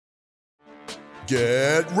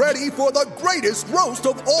Get ready for the greatest roast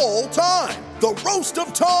of all time, the Roast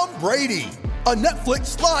of Tom Brady, a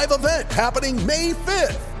Netflix live event happening May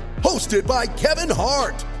 5th. Hosted by Kevin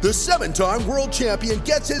Hart, the 7-time world champion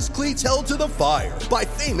gets his cleats held to the fire by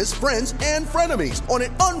famous friends and frenemies on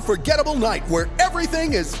an unforgettable night where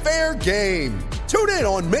everything is fair game. Tune in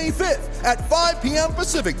on May 5th at 5 p.m.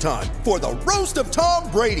 Pacific time for the Roast of Tom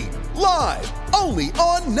Brady, live only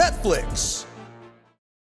on Netflix.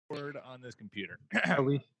 Word on this computer.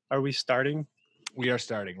 Are we starting? We are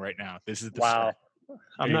starting right now. This is the Wow. start.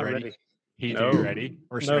 I'm not ready. Heath, No. are you ready?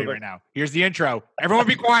 We're starting but- right now. Here's the intro. Everyone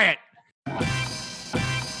be quiet.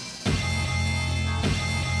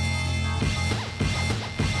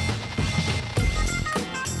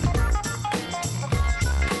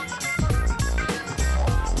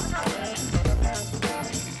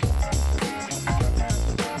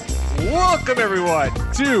 Welcome, everyone,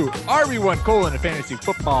 to RB1: a Fantasy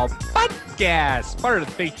Football Podcast, part of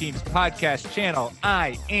the Fake Teams Podcast channel.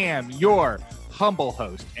 I am your humble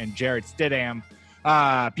host and Jared Stidham,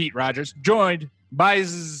 Pete Rogers, joined by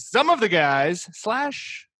some of the guys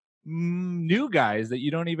 / new guys that you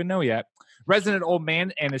don't even know yet. Resident old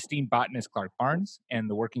man and esteemed botanist Clark Barnes, and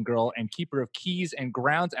the working girl and keeper of keys and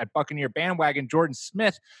grounds at Buccaneer Bandwagon Jordan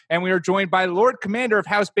Smith. And we are joined by Lord Commander of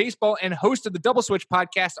House Baseball and host of the Double Switch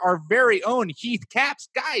podcast, our very own Heath Caps.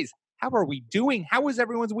 Guys, how are we doing? How was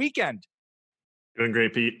everyone's weekend? Doing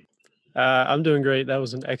great, Pete. I'm doing great. That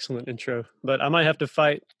was an excellent intro. But I might have to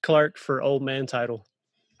fight Clark for old man title.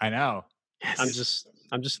 I know. Yes.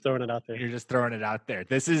 I'm just throwing it out there. You're just throwing it out there.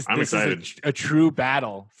 This is I'm excited. a true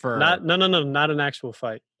battle for Not an actual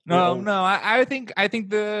fight. No. I think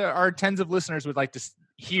our tens of listeners would like to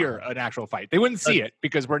hear an actual fight. They wouldn't see it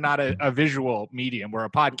because we're not a visual medium. We're a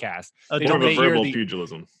podcast. They More of a hear verbal the-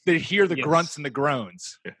 pugilism. They hear the Yes. grunts and the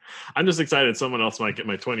groans. I'm just excited someone else might get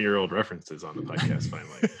my 20-year-old references on the podcast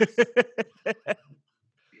finally.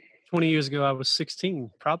 20 years ago, I was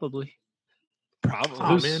 16, probably. Probably.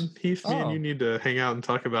 Oh, man. Heath, me Oh. and you need to hang out and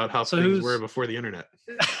talk about how So things who's- were before the internet.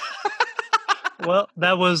 Well,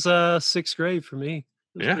 that was sixth grade for me.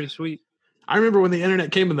 It was Yeah. pretty sweet. I remember when the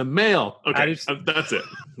internet came in the mail. I Okay, just- that's it.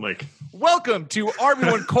 Like, Welcome to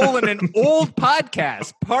RB1: an old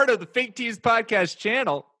podcast, part of the Fake Teams Podcast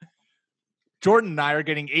channel. Jordan and I are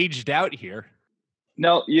getting aged out here.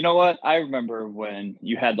 No, you know what? I remember when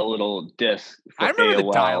you had the little disc. For I remember the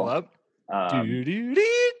AOL. dial-up. Um,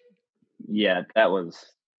 yeah, that was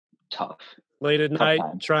tough. Late at Tough night,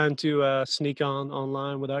 time. trying to sneak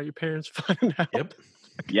online without your parents finding out. yep.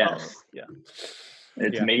 Yes, Yeah.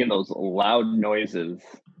 it's Yeah. making those loud noises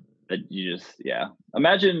that you just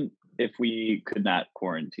Imagine if we could not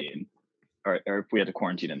quarantine, or if we had to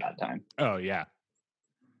quarantine in that time. Oh, yeah.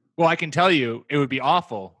 Well, I can tell you it would be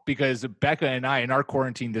awful because Becca and I, in our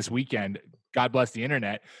quarantine this weekend, God bless the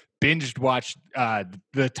internet, binged watched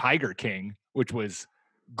The Tiger King, which was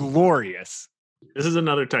glorious. This is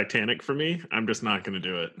another Titanic for me. I'm just not going to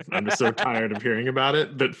do it. I'm just so tired of hearing about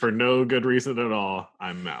it, but for no good reason at all,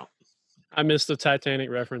 I'm out. I missed the Titanic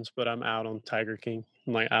reference, but I'm out on Tiger King.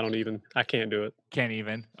 I'm like, I can't do it. Can't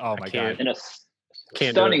even. Oh, my can't. God. In a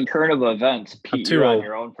Can't do stunning it. current of events, Pete, too you're on old.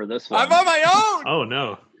 your own for this one. I'm on my own. Oh,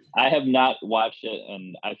 no. I have not watched it,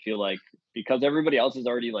 and I feel like because everybody else is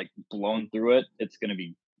already like blown through it, it's going to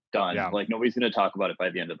be done. Yeah. Like nobody's going to talk about it by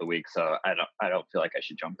the end of the week, so I don't feel like I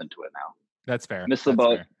should jump into it now. That's fair. Miss the That's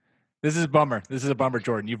boat. fair. This is a bummer. This is a bummer,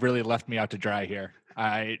 Jordan. You've really left me out to dry here.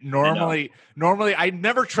 I normally I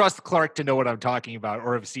never trust Clark to know what I'm talking about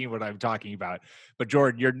or have seen what I'm talking about. But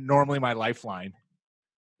Jordan, you're normally my lifeline.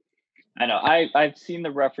 I know. I've seen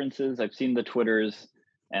the references. I've seen the Twitters,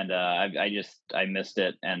 and I missed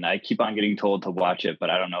it, and I keep on getting told to watch it, but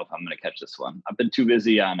I don't know if I'm going to catch this one. I've been too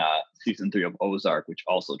busy on season 3 of Ozark, which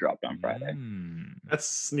also dropped on Friday. That's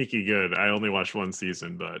sneaky good. I only watched one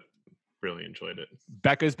season, but really enjoyed it.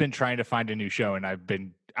 Becca's been trying to find a new show, and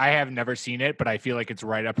I have never seen it, but I feel like it's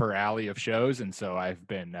right up her alley of shows, and so I've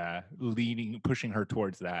been pushing her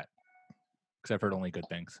towards that because I've heard only good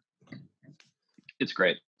things. It's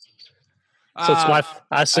great. So it's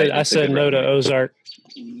I said it's a good no to recommendation. Ozark.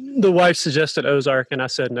 The wife suggested Ozark, and I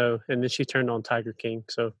said no, and then she turned on Tiger King.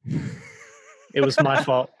 So it was my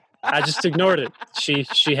fault. I just ignored it. She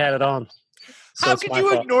had it on. So How it's could my you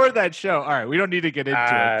fault. ignore that show? All right, we don't need to get into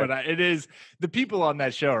it, but it is the people on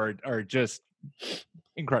that show are just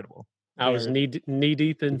incredible. I was knee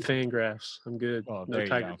deep in Fangraphs. I'm good. Well, No there you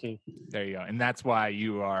Tiger go. King. There you go. And that's why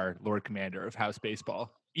you are Lord Commander of House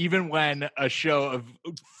Baseball. Even when a show of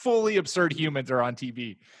fully absurd humans are on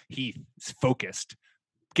TV, he's focused,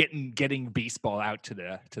 getting baseball out to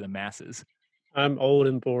the masses. I'm old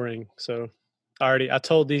and boring, so I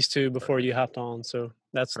told these two before you hopped on, so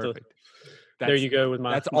that's Perfect. there you go with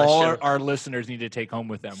my. That's my all show. our listeners need to take home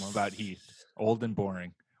with them about Heath. Old and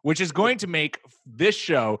boring, which is going to make this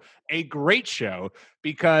show a great show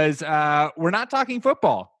because we're not talking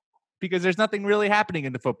football because there's nothing really happening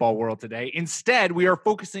in the football world today. Instead, we are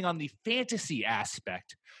focusing on the fantasy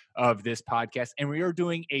aspect of this podcast, and we are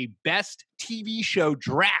doing a best TV show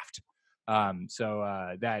draft.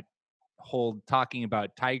 So that whole talking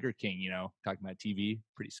about Tiger King, talking about TV,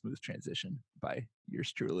 pretty smooth transition by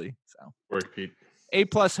yours truly. So Work, Pete. A+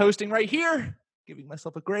 hosting right here, giving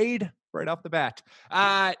myself a grade right off the bat.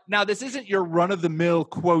 Now, this isn't your run-of-the-mill,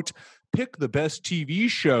 quote, pick the best TV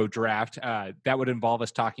show draft. That would involve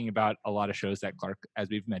us talking about a lot of shows that Clark, as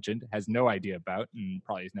we've mentioned, has no idea about and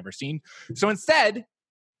probably has never seen. So instead,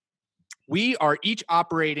 we are each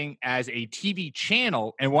operating as a TV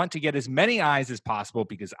channel and want to get as many eyes as possible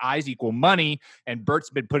because eyes equal money. And Bert's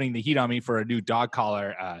been putting the heat on me for a new dog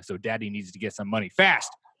collar, so Daddy needs to get some money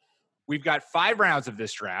fast. We've got 5 rounds of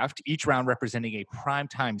this draft, each round representing a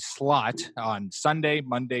primetime slot on Sunday,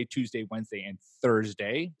 Monday, Tuesday, Wednesday, and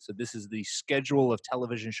Thursday. So this is the schedule of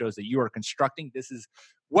television shows that you are constructing. This is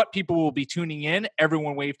what people will be tuning in.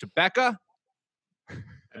 Everyone wave to Becca.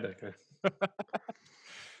 Okay.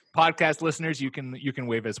 Podcast listeners, you can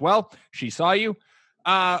wave as well. She saw you.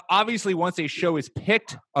 Obviously, once a show is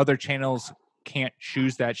picked, other channels can't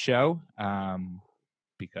choose that show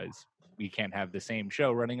because we can't have the same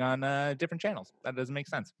show running on different channels. That doesn't make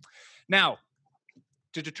sense. Now,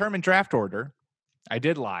 to determine draft order, I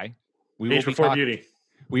did lie. Age before beauty.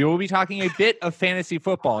 We will be talking a bit of fantasy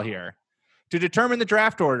football here. To determine the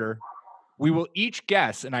draft order, we will each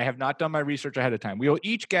guess, and I have not done my research ahead of time, we will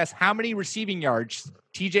each guess how many receiving yards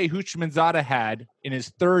TJ Houshmandzadeh had in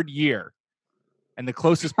his 3rd year. And the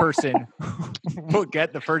closest person will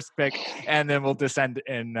get the first pick, and then we'll descend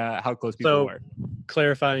in how close people were.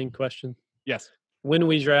 Clarifying question. Yes. When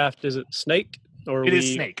we draft, is it snake? Or It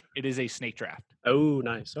is snake. It is a snake draft. Oh,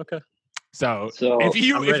 nice. Okay. So I'm if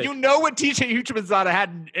you ready. know what TJ Houshmandzadeh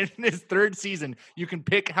had in his 3rd season, you can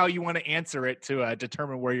pick how you want to answer it to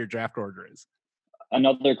determine where your draft order is.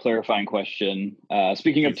 Another clarifying question.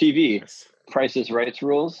 Speaking of TV, Price is Right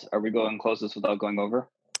rules. Are we going closest without going over?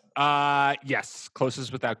 Yes,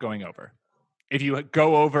 closest without going over. If you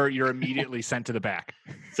go over, you're immediately sent to the back.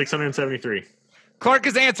 673. Clark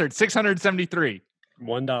has answered 673.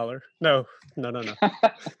 $1. No.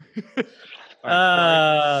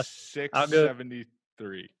 Right,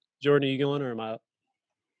 673. Jordan, are you going or am I up?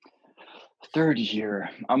 3rd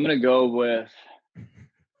year. I'm going to go with.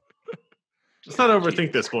 Let's not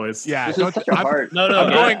overthink this, boys. Yeah, This is such a hard. No.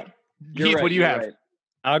 I'm going. You're Heath, right, what do you you're have? right.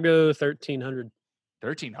 I'll go 1,300.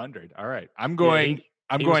 1,300. All right. I'm going. he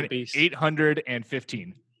I'm was going a beast.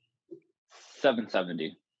 815.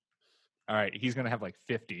 770. All right. He's going to have like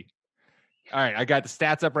 50. All right. I got the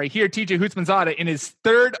stats up right here. TJ Houshmandzadeh in his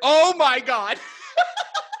 3rd. Oh my God.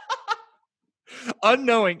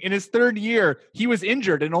 Unknowing, in his 3rd year, he was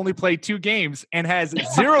injured and only played 2 games and has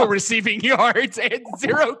 0 receiving yards and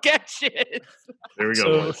 0 catches. There we go,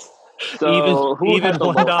 So- boys. So who even had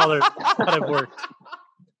the $1 would have worked.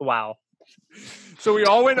 Wow. So we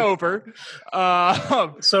all went over. So I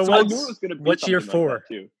what's, knew it was gonna be what's year something like 4?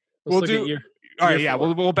 that, too. Let's We'll look do- at year. All right. year Yeah.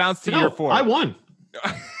 4. We'll bounce to No, year 4. I won.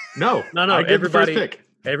 No. No, I get the everybody- first pick.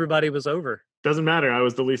 Everybody was over. Doesn't matter. I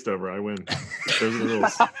was the least over. I win. Those are the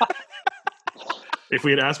rules. If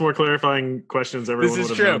we had asked more clarifying questions, everyone This is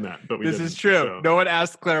would have true. known that. But we This didn't, is true. so. No one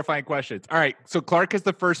asked clarifying questions. All right. So Clark has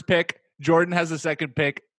the first pick. Jordan has the second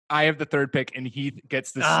pick. I have the 3rd pick, and Heath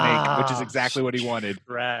gets the snake, which is exactly what he wanted.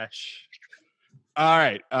 Trash. All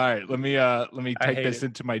right. Let me I type hate this it.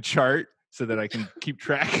 into my chart so that I can keep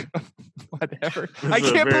track of whatever. This I is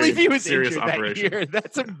a can't very believe he was serious injured operation. that year.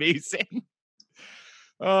 That's amazing.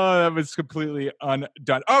 Oh, that was completely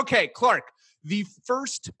undone. Okay, Clark, the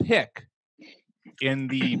first pick in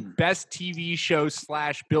the best TV show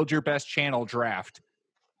 / build your best channel draft.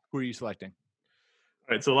 Who are you selecting?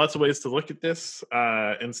 All right, so lots of ways to look at this.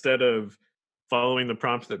 Instead of following the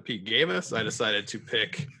prompt that Pete gave us, I decided to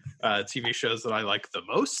pick TV shows that I like the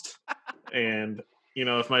most. And,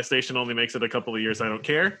 if my station only makes it a couple of years, I don't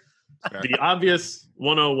care. Fair. The obvious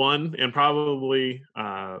 101 and probably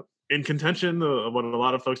in contention of what a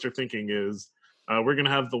lot of folks are thinking is we're going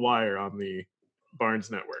to have The Wire on the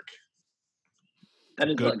Barnes Network. That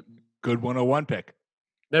is Good. Good 101 pick.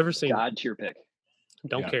 Never a seen. it. God tier pick.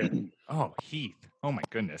 Don't Yeah. care. Oh, Heath. Oh, my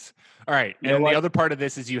goodness. All right. You know And what? the other part of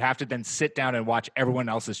this is you have to then sit down and watch everyone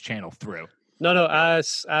else's channel through. No,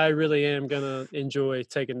 I really am gonna enjoy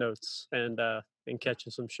taking notes, and and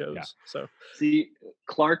catching some shows. Yeah. So See,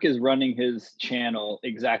 Clark is running his channel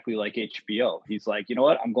exactly like HBO. He's like, you know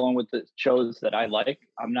what? I'm going with the shows that I like.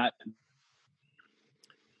 I'm not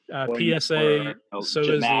going PSA. for, So is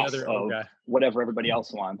the mass other of guy. whatever everybody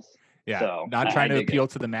else wants. Yeah, So, not I trying to dig appeal it.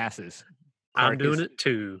 to the masses. I'm Clark doing is- it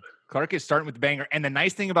too. Clark is starting with the banger. And the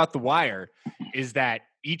nice thing about The Wire is that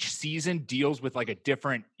each season deals with like a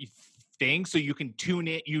different thing. So you can tune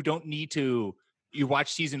in. You don't need to, you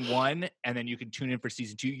watch season 1 and then you can tune in for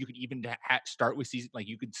season 2. You could even start with season, like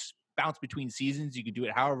you could bounce between seasons. You could do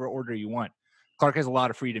it however order you want. Clark has a lot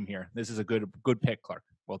of freedom here. This is a good pick, Clark.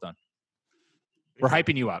 Well done. We're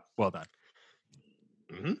hyping you up. Well done.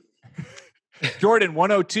 Mm-hmm. Jordan,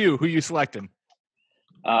 102. Who you selecting?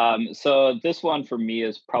 So this one for me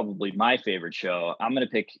is probably my favorite show. I'm going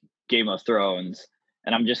to pick Game of Thrones,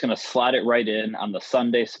 and I'm just going to slot it right in on the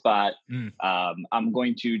Sunday spot. I'm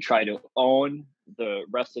going to try to own the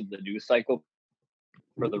rest of the news cycle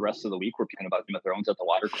for the rest of the week. We're talking about Game of Thrones at the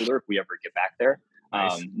water cooler if we ever get back there.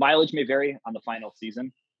 Nice. Mileage may vary on the final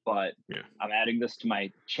season, but Yeah. I'm adding this to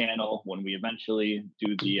my channel. When we eventually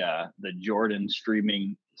do the Jordan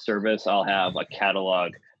streaming service, I'll have a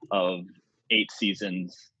catalog of 8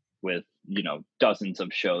 seasons with, dozens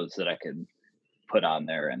of shows that I could put on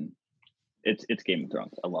there, and it's Game of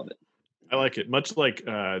Thrones. I love it. I like it. Much like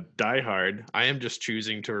Die Hard, I am just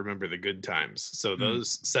choosing to remember the good times. So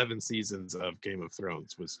those 7 seasons of Game of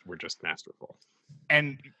Thrones were just masterful.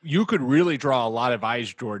 And you could really draw a lot of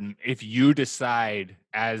eyes, Jordan, if you decide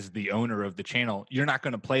as the owner of the channel, you're not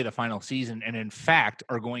going to play the final season and in fact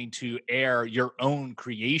are going to air your own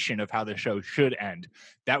creation of how the show should end.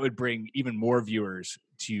 That would bring even more viewers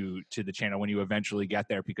to the channel when you eventually get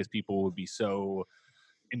there, because people would be so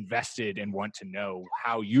invested and want to know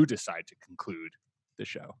how you decide to conclude the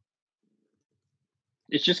show.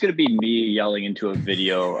 It's just going to be me yelling into a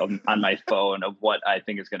video on my phone of what I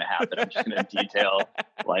think is going to happen. I'm just going to detail,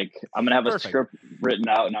 like, I'm going to have a script written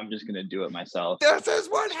out and I'm just going to do it myself. This is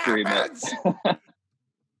what Stream happens.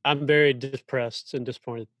 I'm very depressed and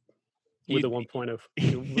disappointed with the 1.0.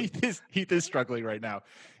 Heath is struggling right now.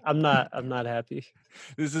 I'm not happy.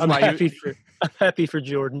 This is I'm why happy for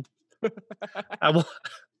Jordan.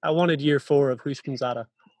 I wanted year 4 of Hushmanzada.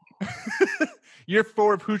 Year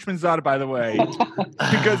 4 of Hushmanzada, by the way,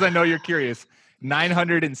 because I know you're curious.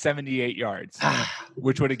 978 yards,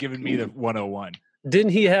 which would have given me the 101.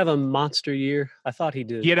 Didn't he have a monster year? I thought he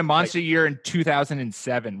did. He had a monster year in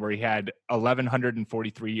 2007 where he had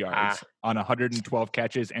 1,143 yards on 112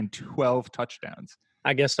 catches and 12 touchdowns.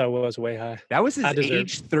 I guess I was way high. That was his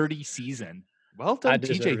age 30 season. Well done,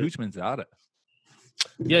 TJ Hushmanzada.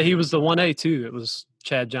 Yeah, he was the 1A too. It was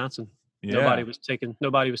Chad Johnson. Yeah. Nobody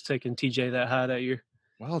was taking TJ that high that year.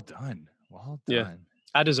 Well done. Yeah.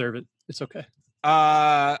 I deserve it. It's okay.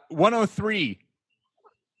 103.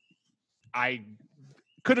 I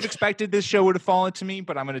could have expected this show would have fallen to me,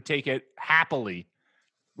 but I'm going to take it happily.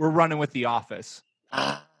 We're running with The Office.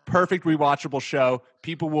 Perfect rewatchable show.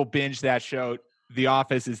 People will binge that show. The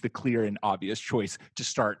Office is the clear and obvious choice to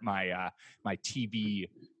start my my TV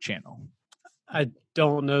channel. I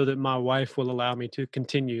don't know that my wife will allow me to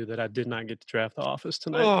continue that I did not get to draft The Office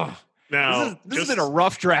tonight. Oh, Now, this has been a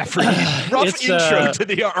rough draft for you. Rough intro to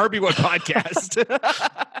the RB1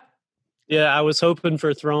 podcast. Yeah, I was hoping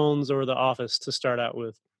for Thrones or The Office to start out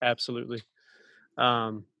with. Absolutely.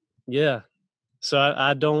 Yeah. So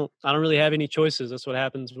I don't really have any choices. That's what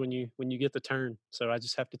happens when you get the turn. So I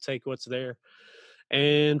just have to take what's there.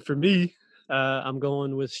 And for me, I'm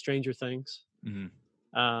going with Stranger Things. Mm-hmm.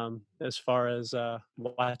 As far as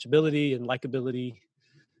watchability and likability,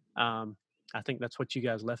 I think that's what you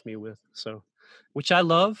guys left me with. So, which I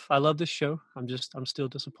love. I love this show. I'm still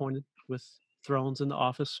disappointed with Thrones and The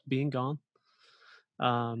Office being gone.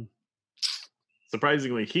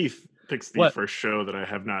 surprisingly, Heath picks the first show that I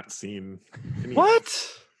have not seen.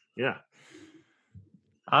 What? Yeah.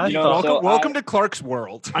 Welcome to Clark's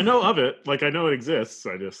world. I know of it. Like, I know it exists.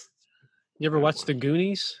 You ever watched The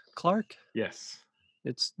Goonies, Clark? Yes.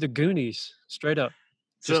 It's The Goonies, straight up.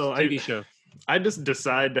 Just a TV show. I just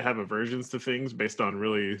decide to have aversions to things based on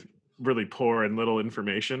really, really poor and little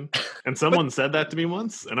information. And someone said that to me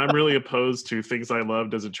once, and I'm really opposed to things I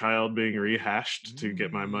loved as a child being rehashed to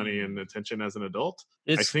get my money and attention as an adult.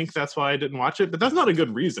 I think that's why I didn't watch it, but that's not a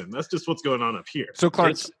good reason. That's just what's going on up here. So,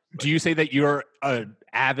 Clark, do you say that you're an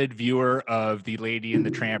avid viewer of the Lady and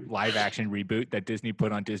the Tramp live action reboot that Disney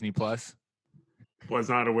put on Disney Plus? Was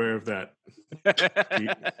not aware of that.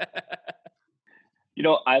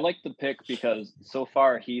 I like the pick because so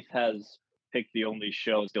far Heath has picked the only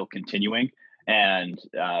show still continuing, And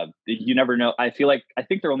you never know. I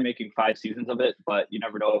think they're only making 5 seasons of it, but you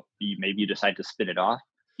never know if maybe you decide to spin it off.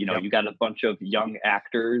 You know, you got a bunch of young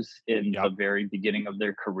actors in the very beginning of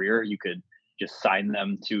their career. You could just sign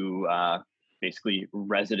them to basically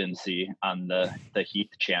residency on the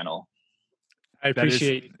Heath channel. I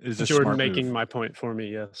appreciate Jordan making my point for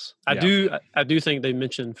me. Yes, I do think they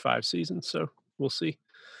mentioned 5 seasons, so we'll see.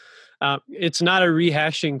 It's not a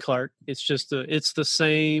rehashing Clark. It's just it's the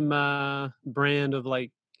same brand of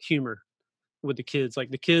like humor with the kids. Like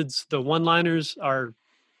the one-liners are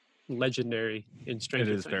legendary in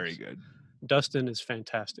Stranger Things. It is very good. Dustin is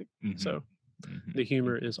fantastic. So the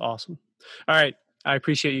humor is awesome. All right. I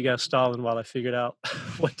appreciate you guys stalling while I figured out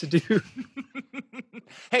what to do.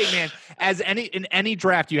 Hey man, in any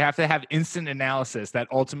draft, you have to have instant analysis that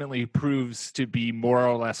ultimately proves to be more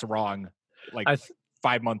or less wrong, like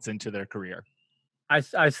 5 months into their career.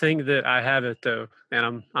 I think that I have it though,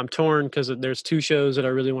 and I'm torn because there's 2 shows that I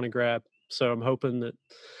really want to grab. So I'm hoping that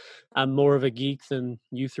I'm more of a geek than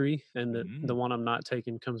you 3, and that the one I'm not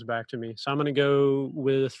taking comes back to me. So I'm going to go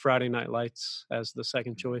with Friday Night Lights as the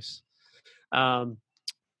second choice. The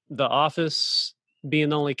Office being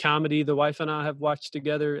the only comedy the wife and I have watched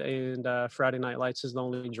together, and Friday Night Lights is the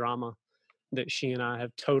only drama that she and I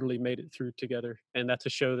have totally made it through together. And that's a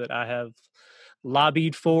show that I have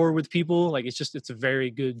lobbied for with people. Like it's a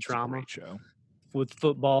very good drama. It's a great show. With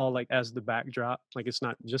football like as the backdrop. Like it's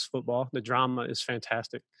not just football. The drama is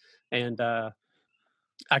fantastic. And I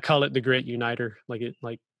call it the great uniter.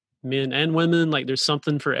 Like men and women, like there's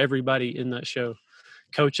something for everybody in that show.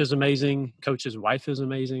 Coach is amazing. Coach's wife is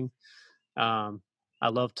amazing. I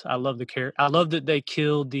love the character. I love that they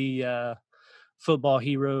killed the football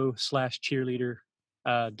hero / cheerleader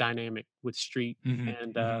dynamic with Street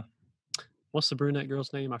and what's the brunette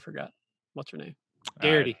girl's name? I forgot. What's her name?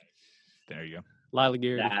 Garrity. There you go. Lila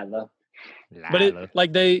Garrity. Lila.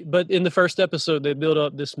 But in the first episode they build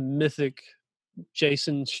up this mythic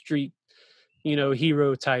Jason Street,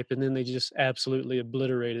 hero type, and then they just absolutely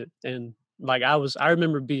obliterate it. And like I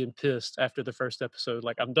remember being pissed after the first episode.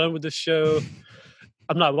 Like, I'm done with this show.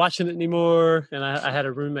 I'm not watching it anymore. And I had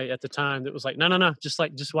a roommate at the time that was like, no, just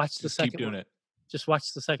watch the second one. Keep doing it. Just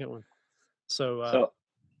watch the second one. So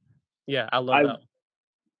yeah, I love that.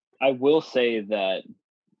 I will say that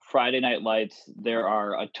Friday Night Lights, there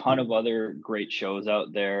are a ton of other great shows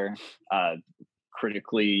out there.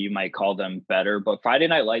 Critically, you might call them better, but Friday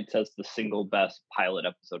Night Lights has the single best pilot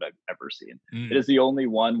episode I've ever seen. It is the only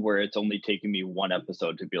one where it's only taken me one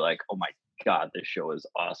episode to be like, oh my God, this show is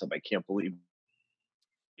awesome. I can't believe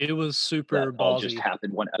it was super ballsy. All just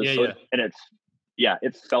happened one episode. And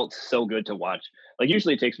it felt so good to watch. Like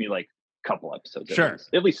usually it takes me like a couple episodes.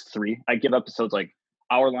 At least 3. I give episodes like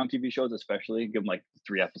hour-long TV shows, especially give them like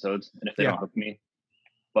 3 episodes. And if they don't hook me,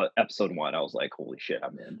 but episode 1, I was like, holy shit,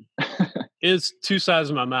 I'm in. It's 2 sides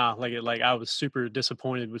of my mouth. Like I was super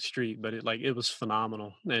disappointed with Street, but it was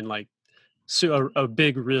phenomenal. And like a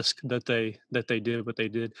big risk that they did what they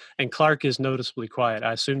did. And Clark is noticeably quiet.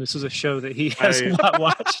 I assume this is a show that he has not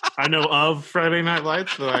watched. I know of Friday Night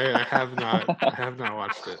Lights, but I have not. I have not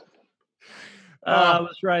watched it. I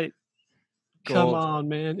was right. Gold. Come on,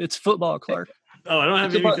 man! It's football, Clark. Oh, I don't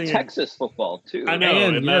have it's anything. About Texas football too. I know,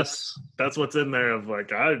 and that's what's in there. Of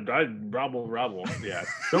like, I rabble. Yeah,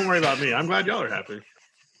 don't worry about me. I'm glad y'all are happy.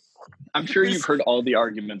 I'm sure you've heard all the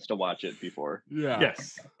arguments to watch it before. Yeah.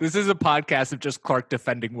 Yes. This is a podcast of just Clark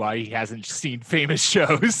defending why he hasn't seen famous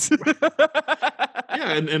shows. Yeah,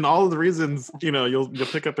 and all of the reasons, you'll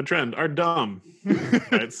pick up a trend are dumb.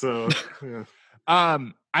 Right? So, yeah.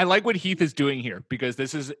 I like what Heath is doing here because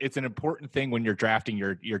it's an important thing when you're drafting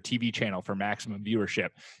your TV channel for maximum viewership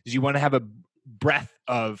is you want to have a breadth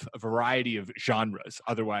of a variety of genres.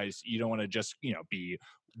 Otherwise, you don't want to just, be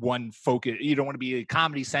one focus. You don't want to be a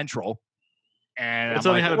Comedy Central. And that's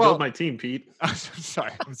only how to build my team, Pete. I'm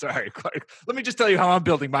sorry, Clark. Let me just tell you how I'm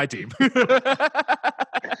building my team.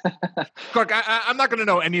 Clark, I'm not going to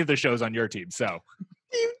know any of the shows on your team, so.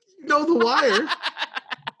 You know The Wire.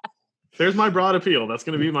 There's my broad appeal. That's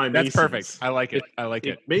going to be my Macy's. That's perfect. I like it.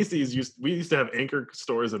 Macy's we used to have anchor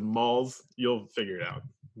stores in malls. You'll figure it out.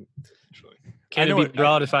 Can it be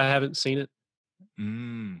broad if I haven't seen it?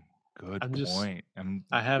 Good point.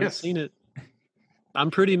 I haven't seen it. I'm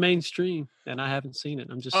pretty mainstream, and I haven't seen it.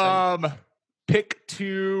 I'm just saying. Pick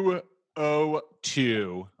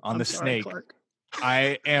 202 on the snake. Clark.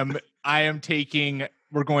 I am taking.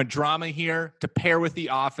 We're going drama here to pair with The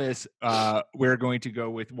Office. We're going to go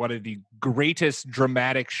with one of the greatest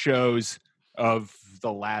dramatic shows of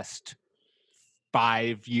the last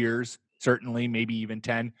 5 years, certainly, maybe even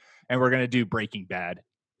 10. And we're going to do Breaking Bad.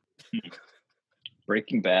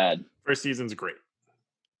 Breaking Bad. First season's great.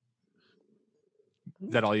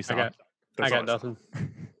 Is that all you saw? I That's got all I saw. nothing.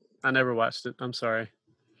 I never watched it. I'm sorry.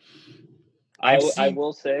 I seen-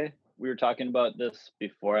 will say, we were talking about this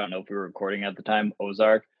before. I don't know if we were recording at the time.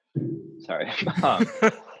 Ozark. Sorry.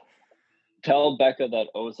 Tell Becca that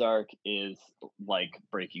Ozark is like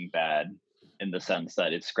Breaking Bad in the sense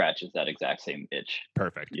that it scratches that exact same itch.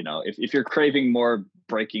 Perfect. You know, if you're craving more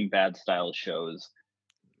Breaking Bad style shows,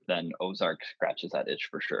 then Ozark scratches that itch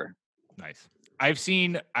for sure. Nice. I have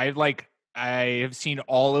seen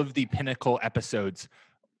all of the Pinnacle episodes,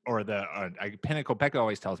 or the Pinnacle. Becca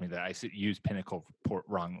always tells me that I use Pinnacle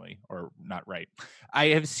wrongly or not right. I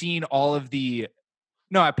have seen all of the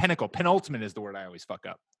Pinnacle. Penultimate is the word I always fuck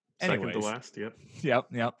up. Second Anyways. to last, yep.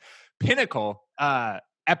 Yep. Pinnacle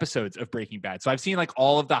episodes of Breaking Bad. So I've seen like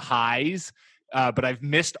all of the highs, but I've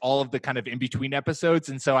missed all of the kind of in between episodes,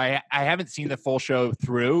 and so I haven't seen the full show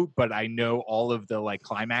through, but I know all of the like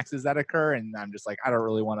climaxes that occur, and I'm just like, I don't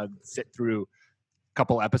really want to sit through a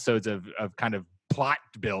couple episodes of kind of plot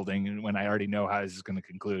building when I already know how this is going to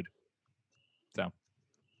conclude. So,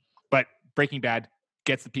 but Breaking Bad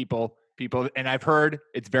gets the people, and I've heard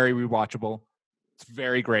it's very rewatchable. It's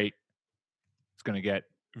very great. It's going to get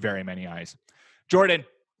very many eyes. Jordan,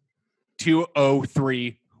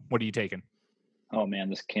 203. What are you taking? Oh man,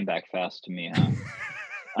 this came back fast to me, huh?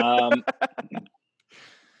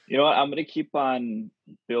 You know what? I'm gonna keep on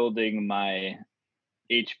building my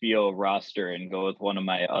HBO roster and go with one of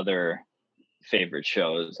my other favorite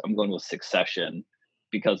shows. I'm going with Succession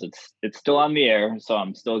because it's still on the air, so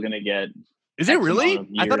I'm still gonna get. Is it X really? amount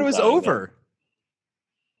of I thought it years was out of it. over.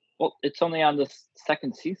 Well, it's only on the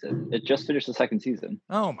second season. It just finished the second season.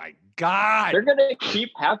 Oh my God. They're gonna keep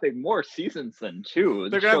having more seasons than two.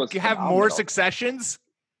 They're The going show's to have more phenomenal. successions?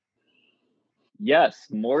 Yes,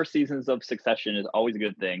 more seasons of Succession is always a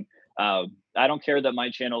good thing. I don't care that my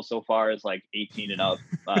channel so far is like 18 and up.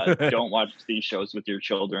 Don't watch these shows with your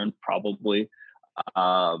children, probably.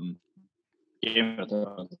 Game of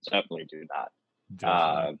Thrones, definitely do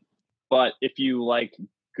not. But if you like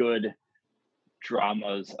good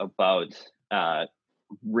dramas about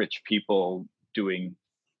rich people doing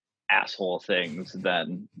asshole things,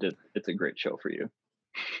 then it's a great show for you.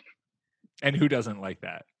 And who doesn't like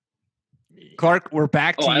that? Clark, we're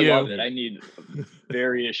back to I you. love it. I need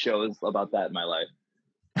various shows about that in my life.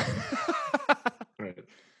 All right.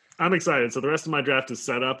 I'm excited. So the rest of my draft is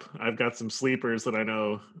set up. I've got some sleepers that I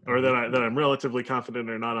know, or that I'm relatively confident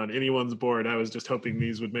are not on anyone's board. I was just hoping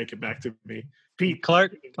these would make it back to me. Pete,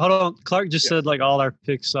 Clark, hold on. Clark just Yeah. said like all our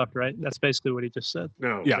picks suck, right? That's basically what he just said.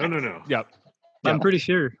 no. Yeah. No. Yep. I'm pretty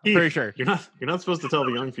sure. Pete, Pretty sure. You're not supposed to tell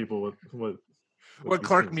the young people what these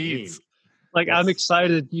Clark things needs. mean. Like I'm Yes.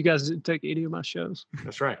 excited you guys didn't take any of my shows.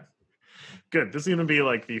 That's right. Good. This is going to be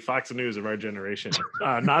like the Fox News of our generation.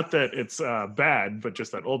 Not that it's bad, but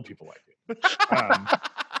just that old people like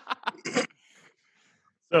it.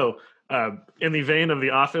 So, in the vein of The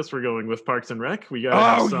Office, we're going with Parks and Rec. We got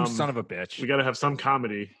Oh, have some. you son of a bitch. We got to have some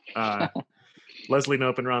comedy. Leslie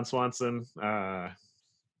Knope and Ron Swanson. I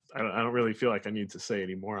don't really feel like I need to say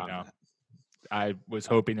any more on No. that. I was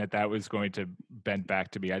hoping that was going to bend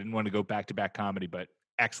back to me. I didn't want to go back-to-back comedy, but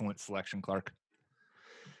excellent selection, Clark.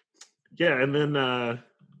 Yeah, and then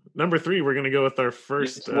number 3, we're going to go with our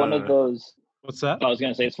first. It's one of those. What's that? I was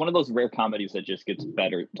gonna say it's one of those rare comedies that just gets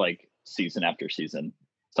better, like season after season.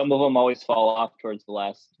 Some of them always fall off towards the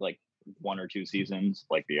last like 1 or 2 seasons,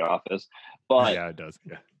 like The Office. But Yeah, it does.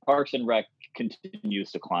 Yeah. Parks and Rec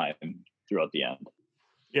continues to climb throughout the end.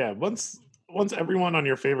 Yeah, once everyone on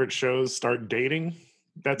your favorite shows start dating,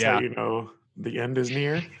 that's Yeah. how you know the end is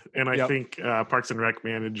near. And I Yep. think Parks and Rec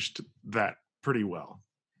managed that pretty well.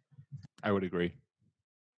 I would agree.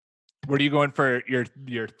 What are you going for your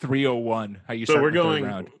 301? How you So start we're the third going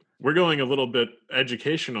round? we're going a little bit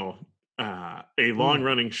educational. A long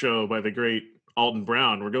running show by the great Alton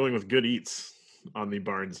Brown. We're going with Good Eats on the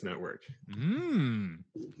Barnes Network. Mm,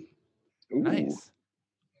 Ooh. nice.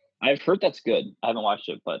 I've heard that's good. I haven't watched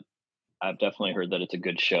it, but I've definitely heard that it's a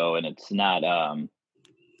good show, and it's not a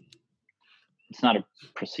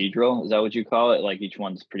procedural. Is that what you call it? Like each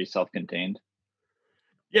one's pretty self-contained.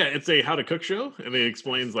 Yeah, it's a how to cook show, and it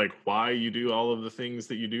explains like why you do all of the things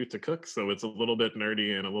that you do to cook. So it's a little bit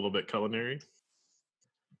nerdy and a little bit culinary.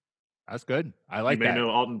 That's good. I like you may that. know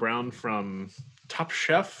Alton Brown from Top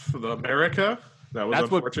Chef America. That was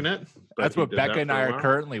That's what- unfortunate. but That's he what did that Becca and for a I are while.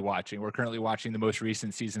 currently watching. We're currently watching the most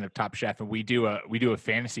recent season of Top Chef, and we do a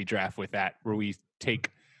fantasy draft with that where we take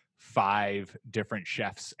 5 different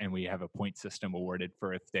chefs and we have a point system awarded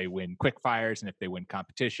for if they win quick fires and if they win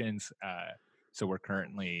competitions. So we're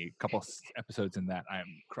currently a couple episodes in that.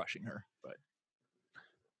 I'm crushing her, but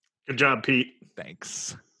Good job, Pete.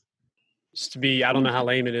 Thanks. Just to be, I don't know how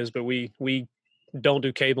lame it is, but we don't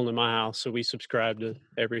do cable in my house, so we subscribe to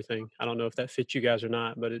everything. I don't know if that fits you guys or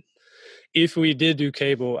not, but if we did do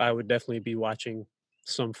cable, I would definitely be watching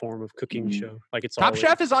some form of cooking show. Like it's Top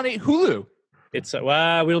Chef is on Hulu. It's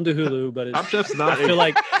well, we don't do Hulu, but Top Chef's not I feel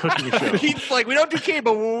like cooking show. He's like, we don't do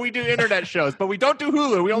cable, we do internet shows, but we don't do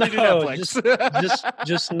Hulu. We only do No, Netflix.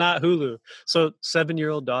 just not Hulu. So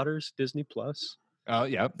 7-year-old daughters, Disney Plus, Oh,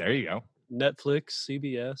 yeah, there you go. Netflix,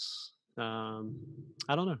 CBS.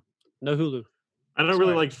 I don't know. No Hulu. I don't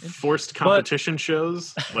really like forced competition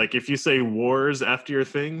shows. Like if you say wars after your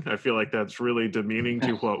thing, I feel like that's really demeaning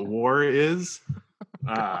to what war is.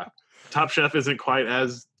 Top Chef isn't quite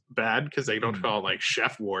as bad because they don't call it like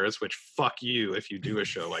Chef Wars, which fuck you if you do a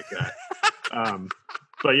show like that.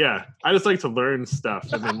 But yeah, I just like to learn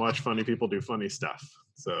stuff and then watch funny people do funny stuff.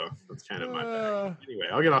 So that's kind of my bag. Anyway,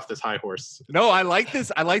 I'll get off this high horse. No, I like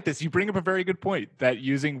this. You bring up a very good point that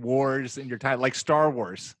using wars in your title, like Star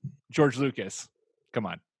Wars, George Lucas. Come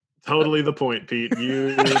on. Totally the point, Pete.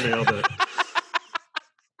 You nailed it.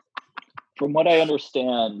 From what I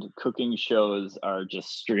understand, cooking shows are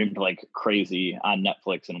just streamed like crazy on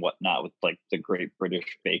Netflix and whatnot with like the Great British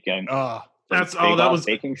Baking. Oh, That was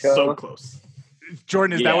baking show. so close.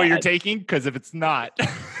 Jordan, is that Yeah, what you're taking? Because if it's not,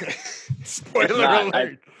 spoiler not.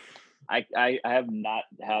 alert. I have not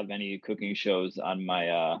have any cooking shows on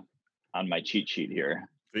my cheat sheet here.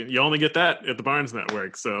 You only get that at the Barnes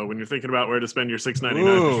Network. So when you're thinking about where to spend your $6.99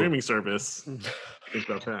 Ooh. for streaming service, think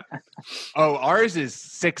about that. Oh, ours is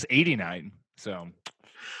 $6.89. So,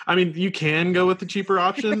 I mean, you can go with the cheaper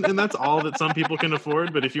option, and that's all that some people can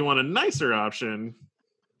afford. But if you want a nicer option,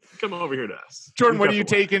 come over here to us. Jordan, We've what are got you the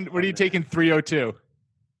taking? What are you taking? 302.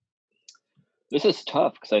 This is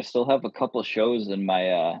tough because I still have a couple shows in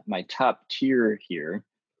my my top tier here.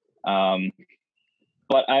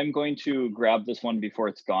 But I'm going to grab this one before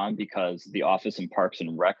it's gone because The Office and Parks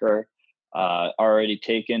and Rec are already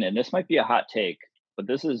taken. And this might be a hot take, but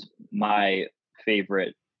this is my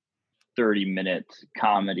favorite 30-minute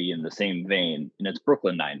comedy in the same vein, and it's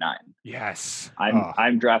Brooklyn Nine-Nine. Yes.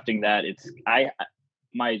 I'm drafting that.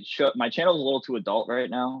 My channel is a little too adult right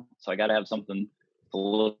now, so I got to have something a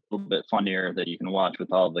little bit funnier that you can watch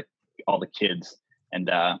with all the kids. And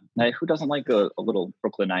who doesn't like a little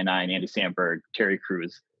Brooklyn Nine-Nine, Andy Samberg, Terry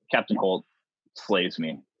Crews, Captain Holt slays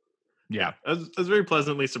me. Yeah. I was very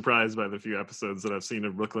pleasantly surprised by the few episodes that I've seen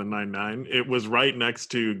of Brooklyn Nine-Nine. It was right next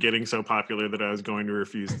to getting so popular that I was going to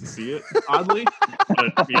refuse to see it, oddly.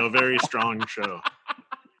 But, very strong show.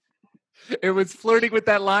 It was flirting with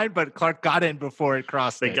that line, but Clark got in before it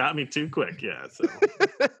crossed They it. got me too quick, yeah. So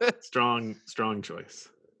strong choice.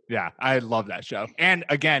 Yeah, I love that show. And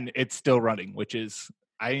again, it's still running, which is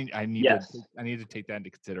I need to take that into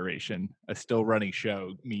consideration. A still running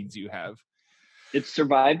show means you have It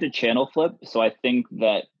survived a channel flip, so I think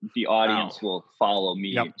that the audience will follow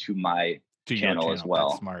me to my to channel your as well.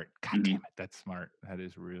 That's smart. God damn it, that's smart. That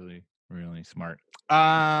is really, really smart.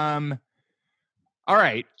 All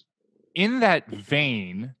right. In that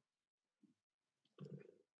vein.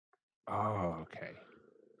 Oh, okay.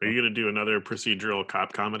 Are you going to do another procedural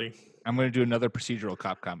cop comedy? I'm going to do another procedural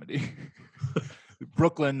cop comedy.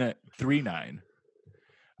 Brooklyn 3-9.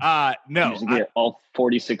 No. You get all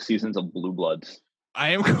 46 seasons of Blue Bloods. I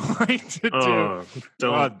am going to do.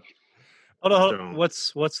 Don't. Hold on. Don't.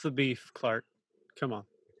 What's the beef, Clark? Come on.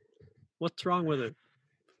 What's wrong with it?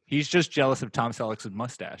 He's just jealous of Tom Selleck's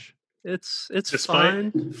mustache. It's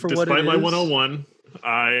fine for what it is. Despite my 101,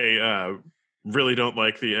 I really don't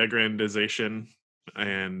like the aggrandization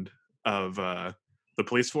and of the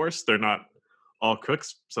police force. They're not all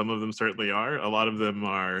crooks. Some of them certainly are. A lot of them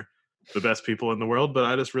are the best people in the world, but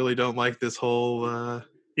I just really don't like this whole I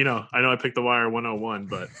know I picked The Wire 101,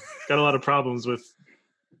 but got a lot of problems with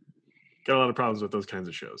those kinds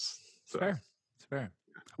of shows. So. It's fair.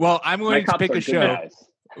 Well, I'm going to pick a show.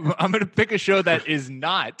 I'm going to pick a show that is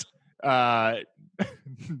not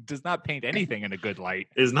does not paint anything in a good light.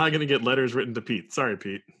 Is not going to get letters written to Pete. Sorry,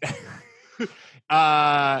 Pete.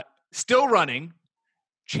 Still running.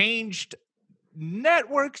 Changed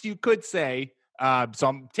networks, you could say. So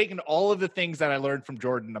I'm taking all of the things that I learned from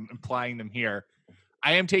Jordan. I'm applying them here.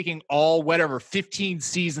 I am taking all 15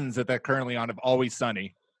 seasons that they're currently on of Always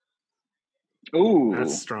Sunny. Ooh,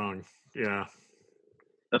 That's strong. Yeah.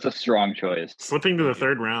 that's a strong choice. Slipping to the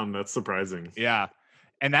third round, that's surprising. Yeah.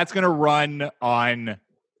 And that's going to run on,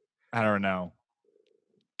 I don't know,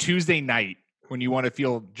 Tuesday night when you want to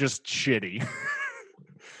feel just shitty.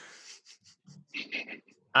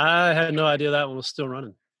 I had no idea that one was still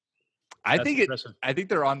running. I That's think impressive. I think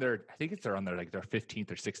they're on their. I think they're on their like their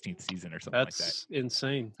 15th or 16th season or something like that. That's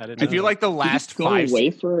insane. I didn't. I know feel that. like the Did it last go 5.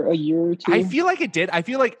 away for a year or two? I feel like it did. I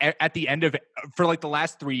feel like at the end of for like the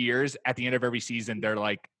last 3 years, at the end of every season, they're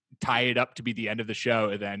like tie it up to be the end of the show,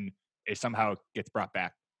 and then it somehow gets brought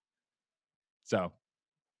back. So,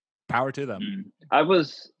 power to them. I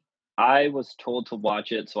was told to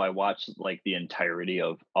watch it, so I watched like the entirety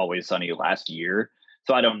of Always Sunny last year.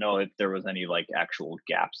 So I don't know if there was any like actual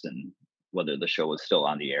gaps in whether the show was still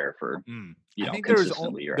on the air for I think there was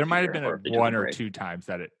consistently. there might have been one or two times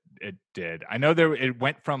that it did. I know it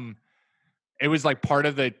went from it was like part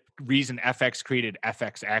of the reason FX created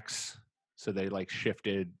FXX, so they like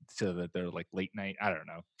shifted so that they're like late night. I don't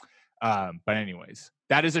know. But anyways,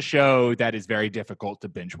 that is a show that is very difficult to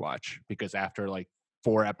binge watch because after like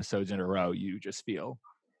 4 episodes in a row, you just feel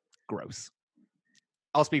gross.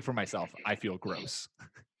 I'll speak for myself. I feel gross.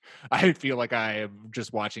 I feel like I am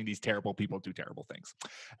just watching these terrible people do terrible things.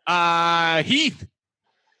 Heath,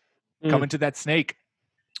 coming to that snake.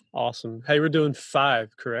 Awesome. Hey, we're doing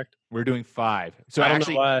 5, correct? We're doing 5. So I don't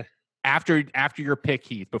actually, know why. after your pick,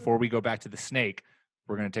 Heath, before we go back to the snake,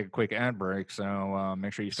 we're going to take a quick ad break. So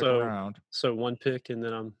make sure you stick around. So 1 pick, and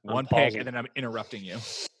then I'm One pick, pausing. and then I'm interrupting you.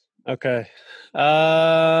 Okay.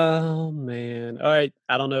 Oh, man. All right.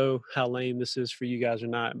 I don't know how lame this is for you guys or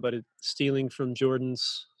not, but it's stealing from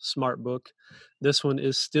Jordan's smart book. This one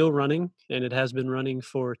is still running, and it has been running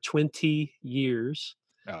for 20 years.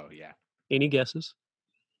 Oh, yeah. Any guesses?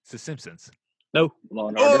 It's The Simpsons. No. Law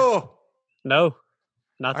and Order. Oh! No.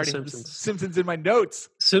 Not I The already have Simpsons. Simpsons in my notes.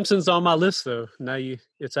 Simpsons on my list, though. Now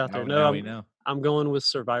it's out there. Now No, we know. I'm going with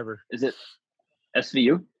Survivor. Is it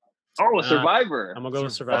SVU? Oh, Survivor. I'm going to go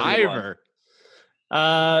with Survivor.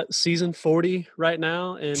 Season 40 right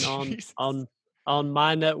now, and Jesus. on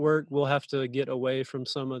my network, we'll have to get away from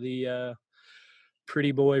some of the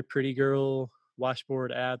pretty boy, pretty girl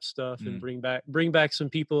washboard app stuff and bring back some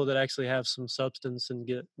people that actually have some substance and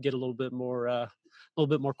get a little bit more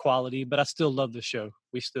quality. But I still love the show.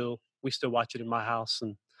 We still watch it in my house,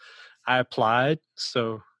 and I applied.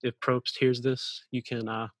 So if Probst hears this, you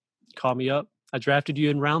can call me up. I drafted you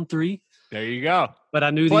in round 3. There you go. But I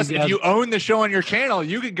knew Plus, these guys. if you own the show on your channel,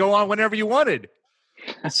 you could go on whenever you wanted.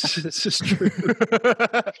 This is true.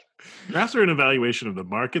 Drafts are an evaluation of the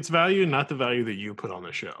market's value, not the value that you put on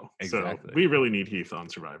the show. Exactly. So we really need Heath on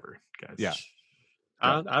Survivor, guys. Yeah.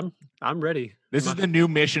 I'm ready. This is the new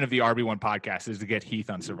mission of the RB1 podcast is to get Heath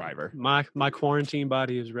on Survivor. My quarantine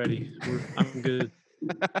body is ready. I'm good.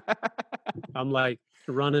 I'm like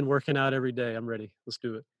running, working out every day. I'm ready. Let's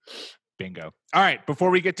do it. Bingo. All right.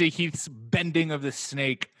 Before we get to Heath's bending of the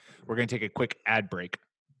snake, we're going to take a quick ad break.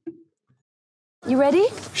 You ready?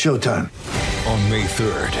 Showtime. On May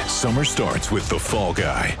 3rd, summer starts with The Fall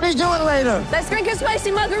Guy. Let's do it later. Let's drink a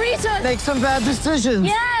spicy margarita. Make some bad decisions.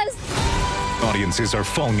 Yes. Audiences are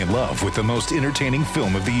falling in love with the most entertaining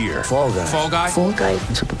film of the year. Fall guy. Fall Guy? Fall guy.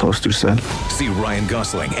 That's what the poster said. See Ryan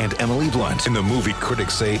Gosling and Emily Blunt in the movie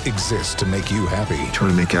critics say exists to make you happy.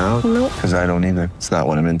 Trying to make it out? Nope. Because I don't either. It's not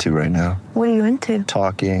what I'm into right now. What are you into?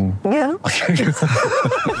 Talking. Yeah.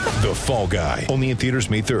 The Fall Guy. Only in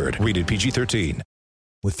theaters May 3rd. Rated PG-13.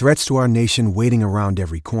 With threats to our nation waiting around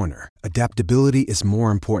every corner, adaptability is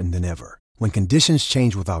more important than ever. When conditions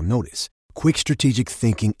change without notice, quick strategic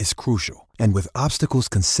thinking is crucial. And with obstacles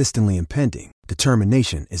consistently impending,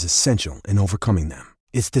 determination is essential in overcoming them.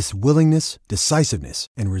 It's this willingness, decisiveness,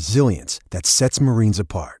 and resilience that sets Marines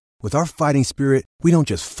apart. With our fighting spirit, we don't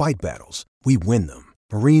just fight battles, we win them.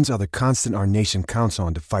 Marines are the constant our nation counts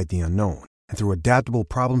on to fight the unknown. And through adaptable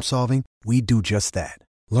problem solving, we do just that.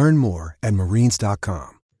 Learn more at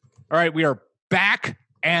marines.com. All right, we are back.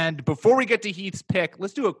 And before we get to Heath's pick,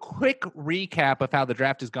 let's do a quick recap of how the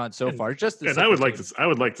draft has gone so far. I would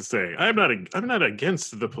like to say I'm not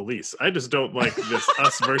against the police. I just don't like this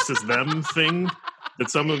us versus them thing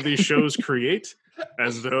that some of these shows create,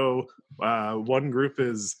 as though one group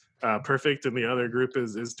is perfect and the other group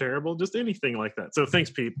is terrible. Just anything like that. So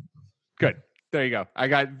thanks, Pete. Good. There you go. I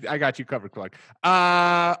got you covered, Clark.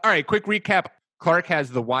 All right, quick recap. Clark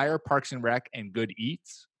has The Wire, Parks and Rec, and Good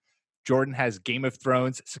Eats. Jordan has Game of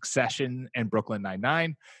Thrones, Succession, and Brooklyn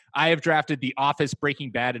Nine-Nine. I have drafted The Office, Breaking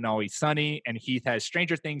Bad, and Always Sunny. And Heath has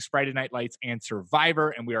Stranger Things, Friday Night Lights, and Survivor.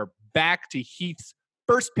 And we are back to Heath's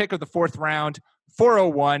first pick of the 4th round,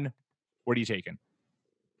 401. What are you taking?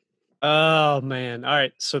 Oh, man. All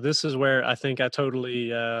right. So this is where I think I totally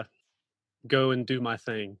go and do my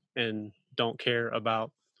thing and don't care about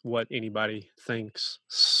what anybody thinks.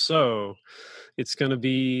 So it's going to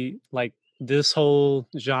be like this whole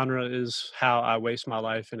genre is how I waste my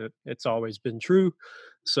life, and it's always been true.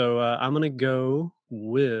 So I'm going to go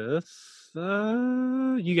with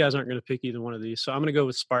you guys aren't going to pick either one of these, so I'm going to go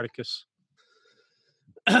with Spartacus.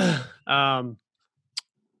 There's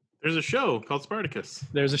a show called Spartacus.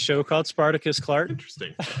 There's a show called Spartacus, Clark.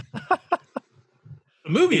 Interesting. The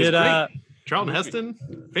movie is great. Charlton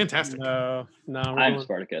Heston, fantastic. No, I'm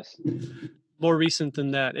Spartacus. More recent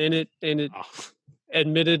than that, and it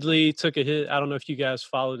admittedly took a hit. I don't know if you guys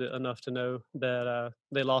followed it enough to know that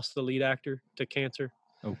they lost the lead actor to cancer.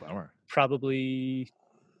 Oh, bummer. Probably,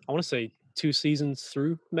 I want to say 2 seasons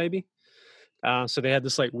through, maybe. So they had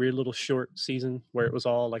this like weird little short season where it was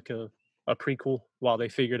all like a prequel while they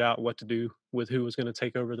figured out what to do with who was going to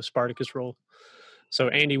take over the Spartacus role. So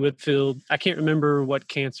Andy Whitfield, I can't remember what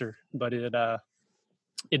cancer, but it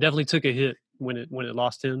definitely took a hit when it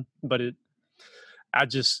lost him. But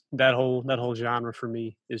that whole genre for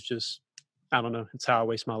me is just, I don't know, it's how I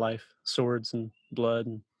waste my life. Swords and blood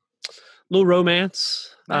and a little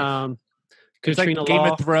romance. Nice. It's like Katrina Game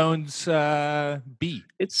Law. of Thrones B.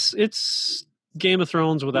 It's Game of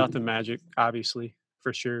Thrones without the magic, obviously,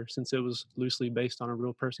 for sure, since it was loosely based on a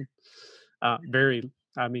real person. Very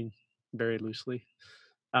loosely.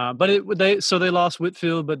 But they lost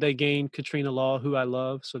Whitfield, but they gained Katrina Law, who I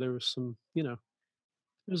love. So there was some, it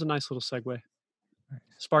was a nice little segue.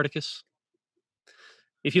 Spartacus.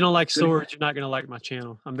 If you don't like swords, you're not going to like my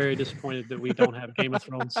channel. I'm very disappointed that we don't have Game of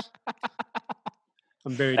Thrones.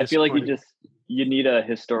 I'm very disappointed. I feel like you need a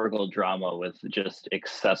historical drama with just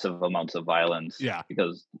excessive amounts of violence. Yeah.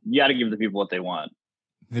 Because you got to give the people what they want.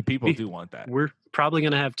 The people do want that. We're probably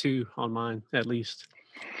going to have 2 on mine, at least.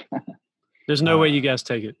 There's no way you guys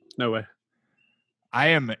take it. No way. I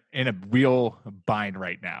am in a real bind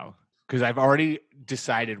right now because I've already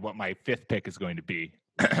decided what my 5th pick is going to be.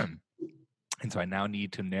 And so I now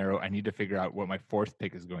need to figure out what my 4th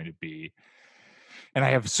pick is going to be. And I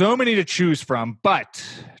have so many to choose from, but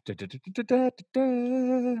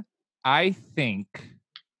I think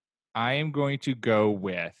I am going to go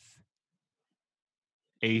with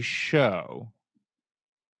a show.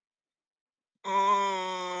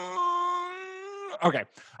 Okay,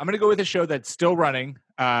 I'm going to go with a show that's still running.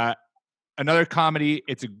 Another comedy.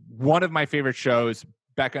 It's one of my favorite shows.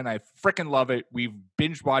 Becca and I freaking love it. We've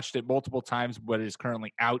binge watched it multiple times, but it is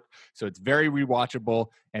currently out, so it's very rewatchable.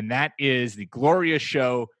 And that is the glorious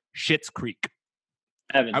show Schitt's Creek.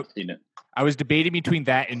 I haven't seen it. I was debating between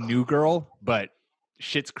that and New Girl, but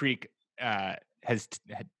Schitt's Creek has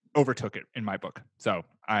overtook it in my book. So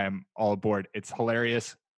I am all aboard. It's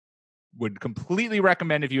hilarious. Would completely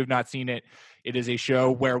recommend if you have not seen it. It is a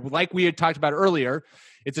show where, like we had talked about earlier,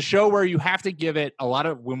 it's a show where you have to give it a lot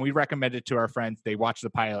of, when we recommend it to our friends, they watch the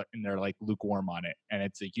pilot and they're like lukewarm on it. And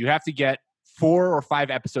it's like, you have to get 4 or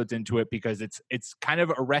 5 episodes into it because it's kind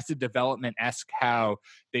of Arrested Development-esque how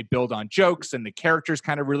they build on jokes and the characters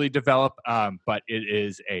kind of really develop. But it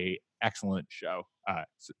is a excellent show.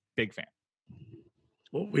 Big fan.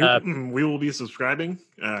 Well, we will be subscribing.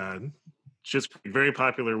 Just very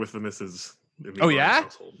popular with the missus. Oh yeah,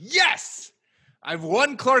 household. Yes. I've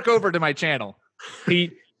won Clark over to my channel.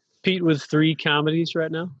 Pete with 3 comedies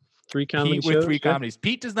right now. 3 comedy Pete shows. With 3 comedies.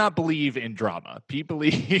 Pete does not believe in drama. Pete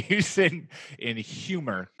believes in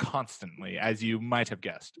humor constantly, as you might have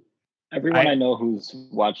guessed. Everyone I know who's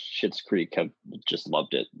watched Schitt's Creek have just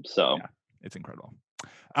loved it. So yeah, it's incredible.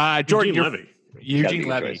 Jordan Eugene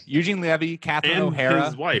Levy. Eugene Levy, Catherine and O'Hara.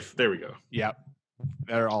 His wife. There we go. Yep.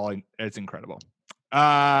 They're all, it's incredible.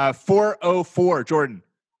 404, Jordan.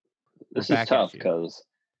 This is tough because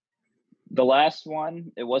the last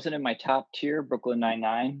one, it wasn't in my top tier, Brooklyn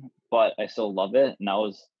Nine-Nine, but I still love it. And that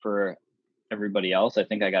was for everybody else. I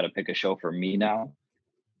think I got to pick a show for me now.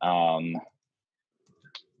 All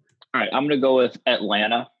right, I'm going to go with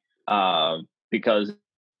Atlanta because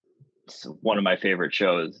it's one of my favorite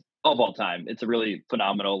shows of all time. It's a really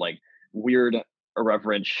phenomenal, like weird,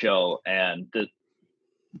 irreverent show. And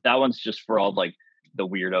that one's just for all like the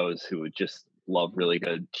weirdos who just love really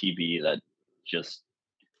good TV that just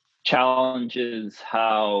challenges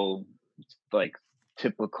how like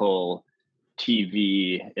typical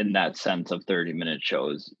TV in that sense of 30-minute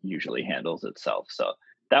shows usually handles itself. So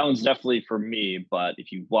that one's definitely for me, but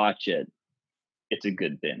if you watch it, it's a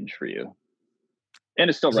good binge for you. And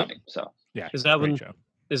it's still running. So yeah. Is that one show.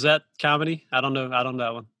 Is that comedy? I don't know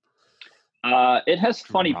that one. It has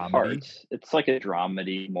funny parts. It's like a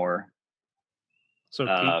dramedy more. So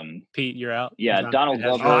Pete, you're out. Yeah, Donald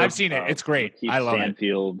Glover. Oh, I've seen it. It's great. I love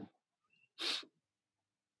Stanfield.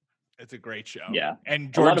 It's a great show. Yeah,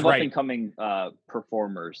 and George a lot of up and coming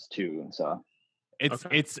performers too. So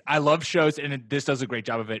it's I love shows, and this does a great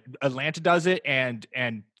job of it. Atlanta does it, and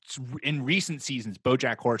in recent seasons,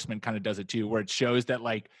 BoJack Horseman kind of does it too, where it shows that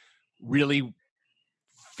like really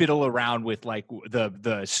fiddle around with like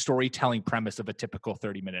the storytelling premise of a typical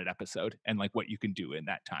 30-minute episode and like what you can do in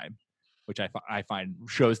that time, which I find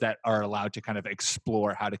shows that are allowed to kind of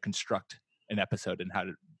explore how to construct an episode and how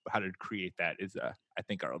to create that is I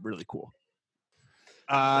think are really cool.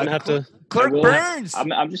 I'm gonna have to. Clark Burns.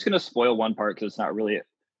 I'm just gonna spoil one part because it's not really.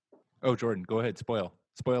 Oh, Jordan, go ahead. Spoil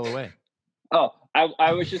away. Oh,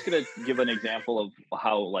 I was just gonna give an example of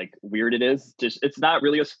how like weird it is. Just it's not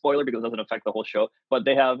really a spoiler because it doesn't affect the whole show. But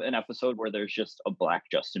they have an episode where there's just a black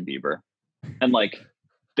Justin Bieber, and like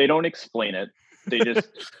they don't explain it. They just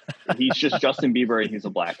he's just Justin Bieber and he's a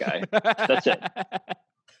black guy. That's it.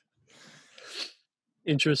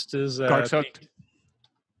 Interest is Clark's hooked.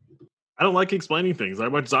 I don't like explaining things. I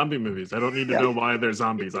watch zombie movies. I don't need to know why they're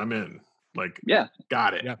zombies. I'm in. Like,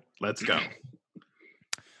 got it. Yeah. Let's go.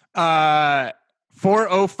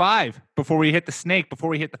 4:05 before we hit the snake, before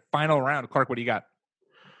we hit the final round. Clark, what do you got?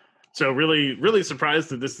 So really, really surprised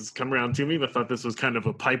that this has come around to me. I thought this was kind of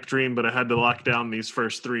a pipe dream, but I had to lock down these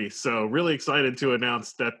first three. So really excited to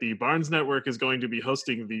announce that the Barnes Network is going to be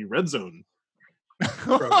hosting the Red Zone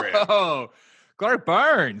program. Oh, Clark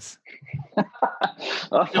Barnes.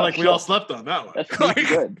 I feel like we all slept on that one. That's pretty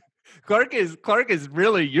good. Clark is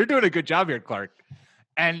really, you're doing a good job here, Clark.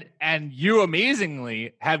 And you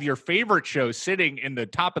amazingly have your favorite show sitting in the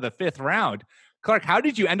top of the 5th round. Clark, how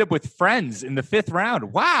did you end up with Friends in the 5th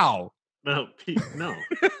round? Wow. No, Pete, no.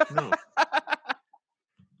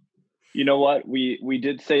 You know what? We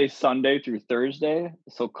did say Sunday through Thursday,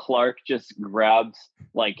 so Clark just grabs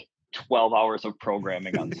like 12 hours of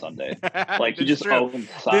programming on Sunday. Like he just owns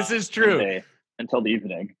This is true. Sunday until the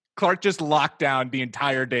evening. Clark just locked down the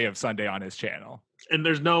entire day of Sunday on his channel. And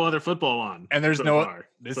there's no other football on. And there's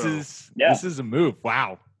this is a move.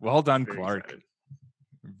 Wow. Well done, Very Clark.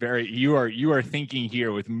 excited. You are thinking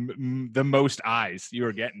here with the most eyes. You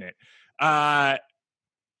are getting it. I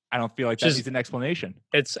don't feel like that needs an explanation.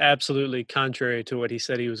 It's absolutely contrary to what he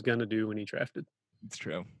said he was going to do when he drafted. It's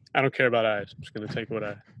true. I don't care about eyes. I'm just going to take what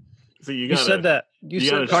I. So You said that. You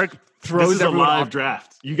said Clark throws this is a everyone live off.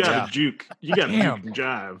 draft. You got to juke. You got to Damn. juke and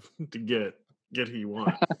jive to get who you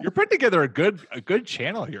want. You're putting together a good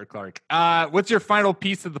channel here, Clark. What's your final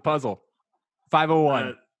piece of the puzzle?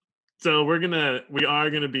 501. So we are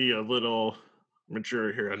gonna be a little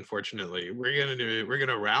mature here, unfortunately. We're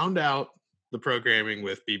gonna round out the programming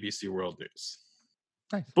with BBC World News.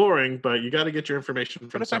 Nice. Boring, but you got to get your information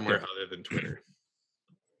from somewhere effective. other than Twitter.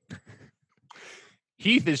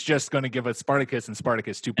 Heath is just going to give us Spartacus and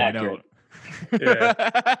Spartacus 2.0. Accurate.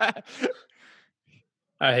 Yeah.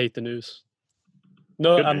 I hate the news.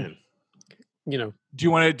 No, Good I'm. man. You know, Do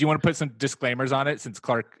you want to put some disclaimers on it since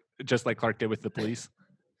Clark, just like Clark did with the police?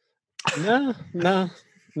 nah.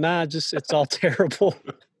 Just it's all terrible.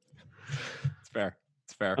 It's fair.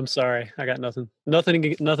 I'm sorry. I got nothing. Nothing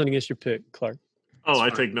against your pick, Clark. Oh,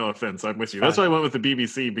 I take no offense. I'm with you. That's why I went with the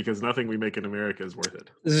BBC, because nothing we make in America is worth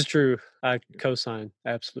it. This is true. I co-sign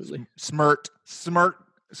absolutely. Smart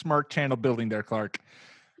channel building there, Clark.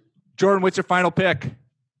 Jordan, what's your final pick?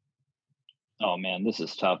 Oh man, this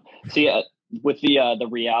is tough. See, with the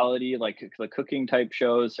reality, like the cooking type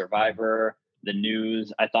shows, Survivor, the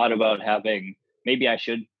news, I thought about having, maybe I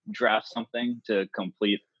should draft something to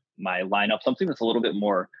complete my lineup, something that's a little bit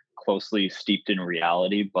more closely steeped in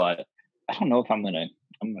reality, but I don't know if I'm gonna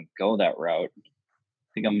go that route. I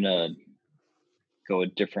think I'm gonna go a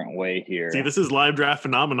different way here. See, this is live draft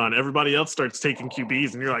phenomenon. Everybody else starts taking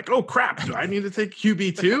QBs, and you're like, "Oh crap! Do I need to take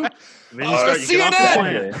QB too?" And then you get off the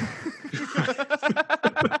plan.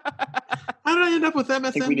 How did I end up with MSNBC?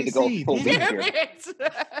 I think we need to go full beat here.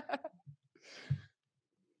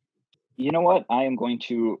 You know what? I am going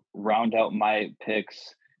to round out my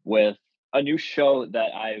picks with a new show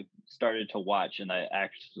that I started to watch and I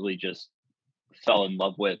actually just fell in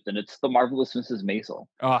love with, and it's The Marvelous Mrs. Maisel.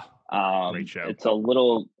 Great show. It's a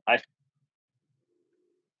little, I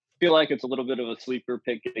feel like it's a little bit of a sleeper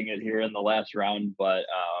pick getting it here in the last round, but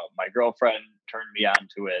my girlfriend turned me on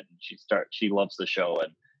to it, and she loves the show,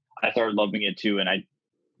 and I started loving it too. And I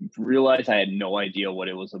realized I had no idea what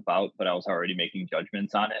it was about, but I was already making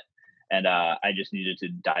judgments on it. And I just needed to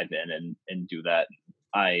dive in and do that.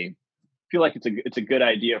 I feel like it's a good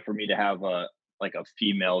idea for me to have a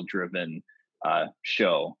female driven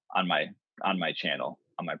show on my channel,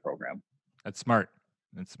 on my program. That's smart.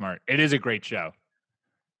 It is a great show.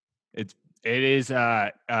 It is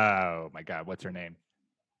oh my God, what's her name?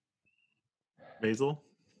 Maisel?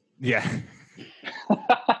 Yeah.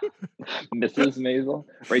 Mrs. Maisel?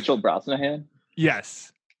 Rachel Brosnahan?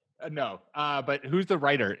 Yes. No. But who's the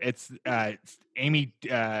writer? It's Amy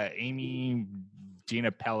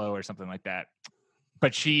Gina Pello or something like that.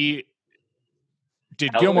 But she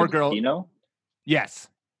did Gilmore Ellen Girls. Pino? Yes.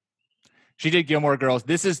 She did Gilmore Girls.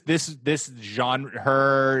 This genre,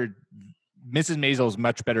 her Mrs. Maisel is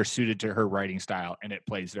much better suited to her writing style, and it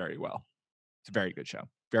plays very well. It's a very good show.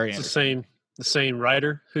 Very It's entertaining. the same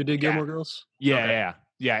writer who did Gilmore Girls. Yeah.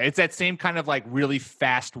 It's that same kind of like really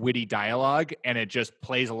fast, witty dialogue, and it just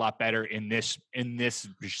plays a lot better in this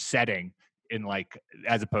setting. In like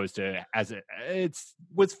as opposed to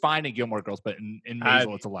was fine in Gilmore Girls, but in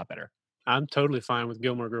Maisel it's a lot better. I'm totally fine with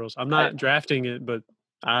Gilmore Girls. I'm not drafting it, but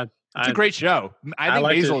it's a great show. I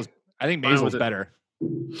think Maisel is better.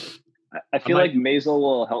 I feel like Maisel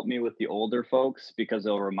will help me with the older folks because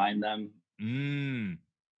it'll remind them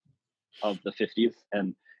of the 50s,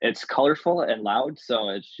 and it's colorful and loud, so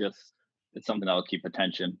it's something that will keep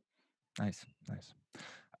attention. Nice.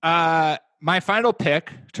 My final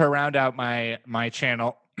pick to round out my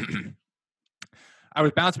channel. I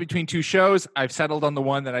was bouncing between two shows. I've settled on the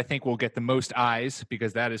one that I think will get the most eyes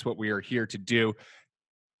because that is what we are here to do.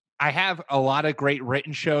 I have a lot of great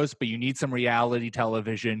written shows, but you need some reality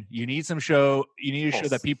television. You need a show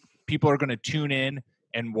that people are going to tune in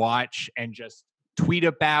and watch and just tweet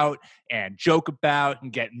about and joke about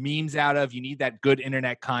and get memes out of. You need that good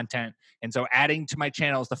internet content. And so adding to my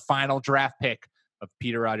channel is the final draft pick of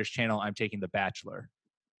Peter Rogers' channel. I'm taking The Bachelor.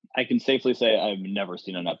 I can safely say I've never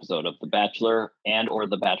seen an episode of The Bachelor and or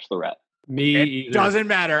The Bachelorette. It doesn't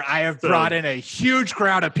matter. I have brought in a huge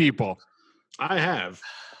crowd of people. I have,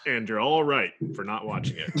 and you're all right for not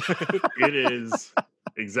watching it. It is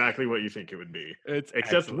exactly what you think it would be. It's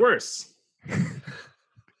except excellent. Worse.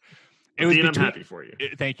 I'm happy for you.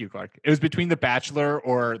 Thank you, Clark. It was between The Bachelor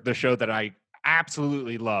or the show that I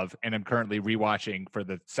absolutely love and I'm currently rewatching for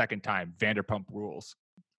the second time, Vanderpump Rules,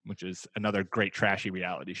 which is another great trashy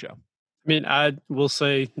reality show. I mean, I will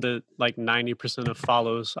say that like 90% of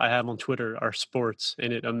follows I have on Twitter are sports,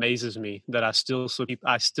 and it amazes me that I still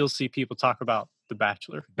see people talk about The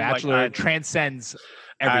Bachelor. Bachelor transcends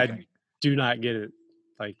everything. I do not get it.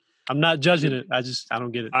 Like, I'm not judging it. I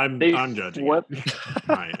don't get it. I'm judging what? it.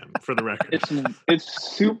 I am, for the record. It's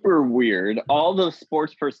super weird. All the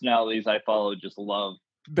sports personalities I follow just love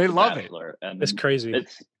They love Bachelor, it. and It's crazy.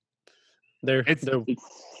 It's They're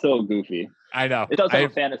so goofy. I know. It does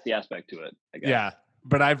have a fantasy aspect to it, I guess. Yeah,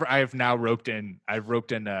 but I've now roped in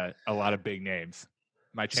a lot of big names.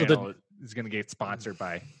 My channel is going to get sponsored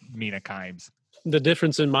by Mina Kimes. The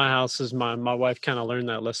difference in my house is my wife kind of learned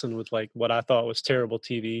that lesson with like what I thought was terrible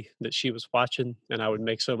TV that she was watching, and I would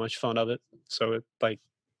make so much fun of it. So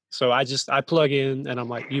I plug in and I'm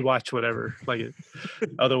like, you watch whatever. Like it,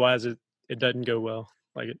 otherwise it doesn't go well.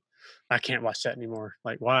 Like I can't watch that anymore.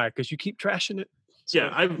 Like why? Because you keep trashing it. So yeah,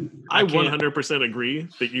 I 100% agree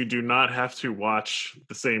that you do not have to watch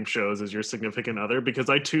the same shows as your significant other, because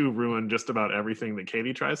I too ruin just about everything that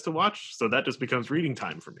Katie tries to watch. So that just becomes reading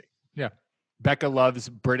time for me. Yeah. Becca loves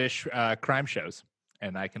British crime shows,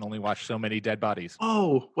 and I can only watch so many dead bodies.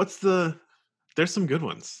 Oh, there's some good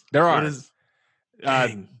ones. There are.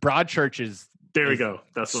 Broadchurch is. There we go.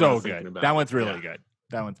 That's what so I was good. thinking about. That one's really good.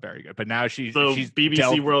 That one's very good. But now she's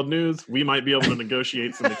BBC World News. We might be able to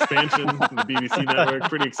negotiate some expansion from the BBC network.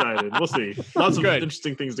 Pretty excited. We'll see. Lots of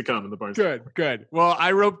interesting things to come in the Barnes. Good. Well,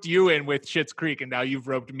 I roped you in with Schitt's Creek, and now you've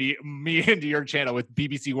roped me into your channel with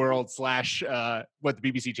BBC World / what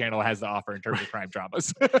the BBC channel has to offer in terms of crime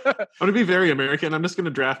dramas. I'm going to be very American. I'm just going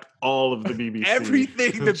to draft all of the BBC.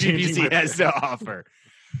 Everything the BBC has to offer.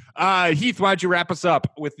 Heath, why don't you wrap us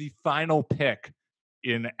up with the final pick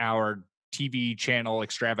in our TV channel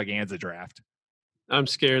extravaganza draft? I'm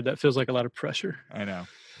scared. That feels like a lot of pressure. I know.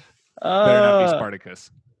 Better not be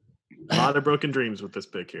Spartacus. A lot of broken dreams with this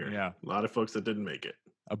pick here. Yeah. A lot of folks that didn't make it.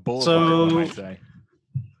 A bullet, I might say.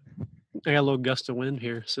 I got a little gust of wind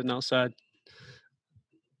here sitting outside.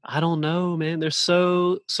 I don't know, man. There's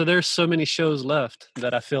so many shows left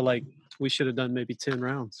that I feel like we should have done maybe 10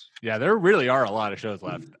 rounds. Yeah, there really are a lot of shows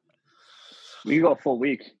left. We can go a full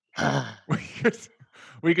week.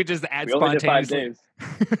 We could just add we only did 5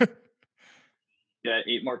 spontaneously. days. Yeah,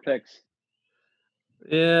 8 more picks.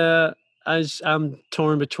 Yeah, I'm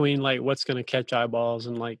torn between like what's going to catch eyeballs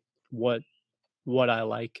and like what I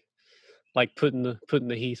like putting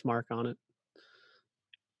the Heath mark on it.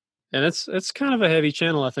 And it's kind of a heavy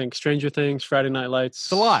channel, I think. Stranger Things, Friday Night Lights.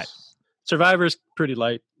 It's a lot. Survivor's pretty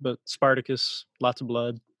light, but Spartacus, lots of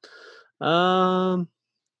blood.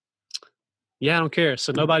 Yeah, I don't care.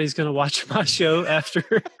 So nobody's going to watch my show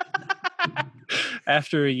after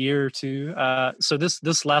a year or two. So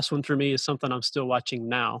this last one for me is something I'm still watching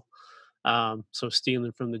now. So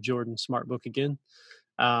stealing from the Jordan Smart Book again.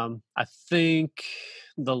 I think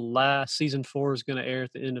the last season 4 is going to air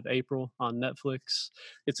at the end of April on Netflix.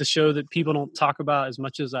 It's a show that people don't talk about as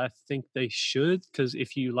much as I think they should, because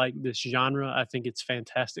if you like this genre, I think it's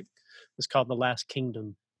fantastic. It's called The Last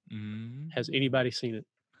Kingdom. Has anybody seen it?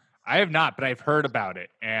 I have not, but I've heard about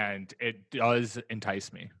it, and it does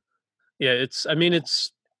entice me. Yeah,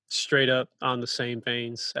 it's straight up on the same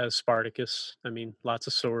veins as Spartacus. I mean, lots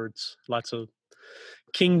of swords, lots of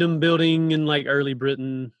kingdom building in like early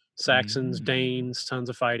Britain, Saxons, Danes, tons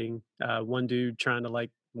of fighting. One dude trying to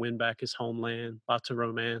like win back his homeland, lots of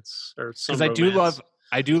romance or some Because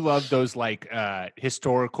I do love those like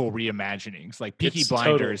historical reimaginings, like Peaky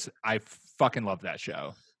Blinders. I fucking love that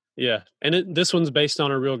show. Yeah, and this one's based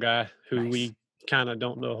on a real guy who we kind of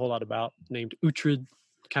don't know a whole lot about, named Uhtred.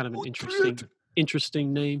 Kind of an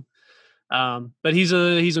interesting name. But he's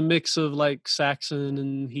a mix of like Saxon,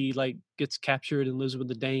 and he like gets captured and lives with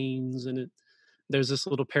the Danes, and there's this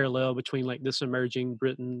little parallel between like this emerging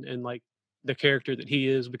Britain and like the character that he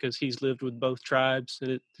is, because he's lived with both tribes.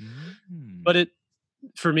 And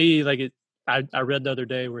for me, like I read the other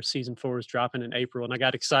day where season 4 is dropping in April, and I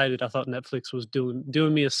got excited. I thought Netflix was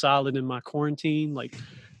doing me a solid in my quarantine. Like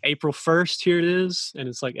April 1st, here it is, and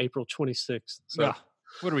it's like April 26th. So yeah.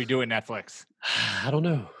 What are we doing, Netflix? I don't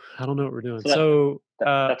know what we're doing. So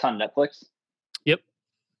that's on Netflix? Yep.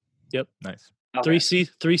 Nice. Okay.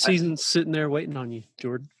 Three seasons sitting there waiting on you,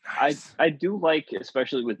 Jordan. Nice. I do like,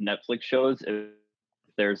 especially with Netflix shows, if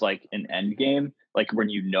there's like an end game, like when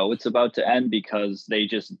you know it's about to end, because they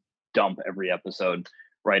just dump every episode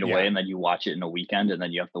right away, and then you watch it in a weekend, and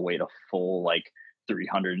then you have to wait a full like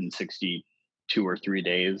 362 or 3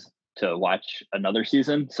 days to watch another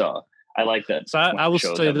season. So I like that. So I will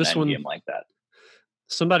say this one like that.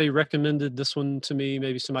 Somebody recommended this one to me,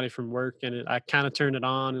 maybe somebody from work, and I kind of turned it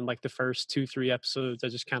on, and like the first 2-3 episodes, I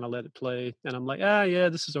just kind of let it play, and I'm like, yeah,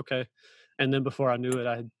 this is okay. And then before I knew it,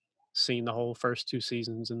 I had seen the whole first 2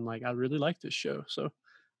 seasons, and like I really liked this show, so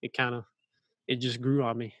it just grew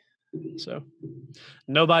on me. So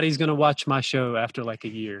nobody's gonna watch my show after like a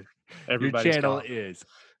year. Everybody's Your channel gone. is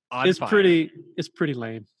on fire. It's pretty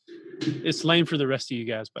lame. It's lame for the rest of you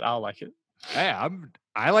guys, but I'll like it. Yeah,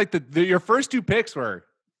 I like your first 2 picks were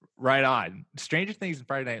right on. Stranger Things and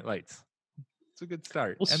Friday Night Lights. It's a good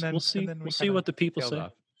start. We'll see what the people say.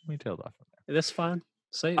 We tailed off. That's fine.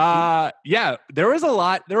 Say it. Yeah, there were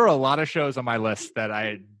a lot of shows on my list that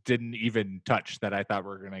I didn't even touch that I thought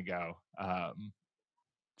were gonna go.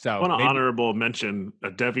 So I want to honorable mention a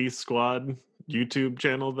Devi Squad YouTube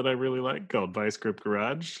channel that I really like called Vice Grip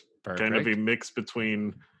Garage. Perfect. Kind of a mix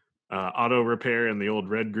between auto repair and the old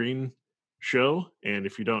Red Green show. And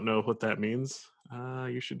if you don't know what that means,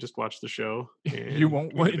 you should just watch the show. You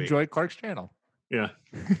won't enjoy Clark's channel. Yeah,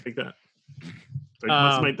 take that.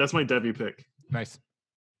 That's my Devi pick. Nice.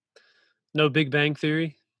 No Big Bang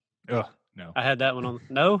Theory. Oh no, I had that one on.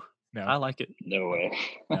 No, I like it. No way.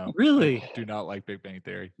 No, really? I do not like Big Bang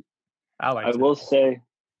Theory. I will say,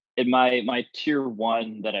 in my tier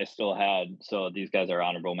 1 that I still had. So these guys are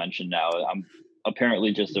honorable mention now. I'm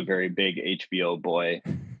apparently just a very big HBO boy.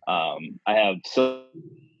 I have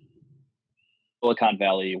Silicon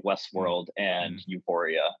Valley, Westworld, and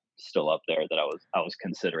Euphoria still up there that I was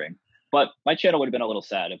considering. But my channel would have been a little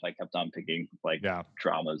sad if I kept on picking like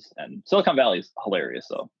dramas. And Silicon Valley is hilarious,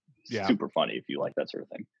 though. Super funny if you like that sort of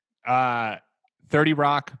thing. 30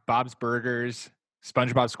 Rock, Bob's Burgers,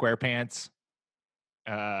 SpongeBob SquarePants.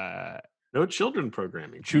 No children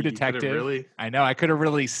programming. True Detective. Really... I know. I could have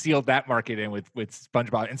really sealed that market in with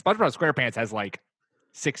SpongeBob. And SpongeBob SquarePants has like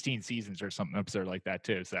 16 seasons or something absurd like that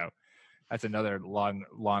too. So that's another long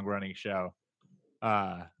running show.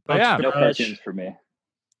 But yeah, no cartoons for me.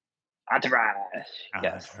 Entourage.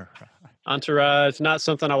 Yes. Entourage. Not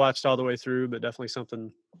something I watched all the way through, but definitely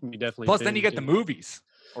something you definitely. Plus, then you get the movies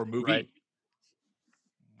or movie. Right.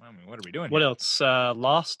 I mean, what are we doing? What here? else?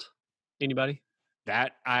 Lost. Anybody?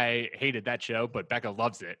 That I hated that show, but Becca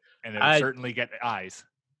loves it, and it would certainly get eyes.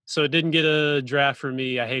 So it didn't get a draft for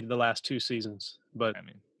me. I hated the last 2 seasons, but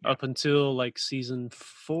up until like season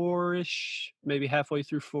 4-ish, maybe halfway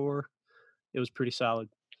through 4, it was pretty solid.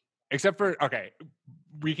 Except for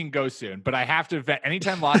we can go soon, but I have to vet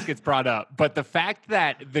anytime Lost gets brought up. But the fact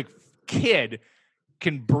that the kid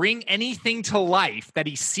can bring anything to life that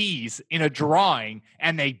he sees in a drawing,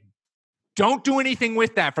 and they don't do anything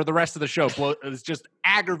with that for the rest of the show. It's just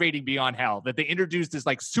aggravating beyond hell that they introduced this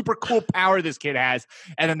like super cool power this kid has.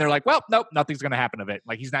 And then they're like, well, nope, nothing's going to happen of it.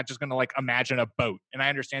 Like, he's not just going to like imagine a boat. And I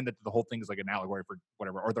understand that the whole thing is like an allegory for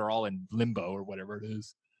whatever, or they're all in limbo or whatever it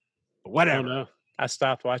is, but whatever. I don't know. I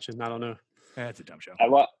stopped watching. I don't know. That's a dumb show.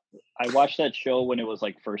 I watched that show when it was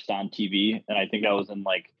like first on TV, and I think I was in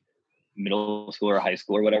like middle school or high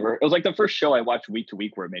school or whatever. It was like the first show I watched week to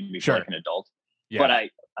week where it made me feel like an adult. Yeah. But I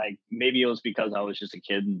maybe it was because I was just a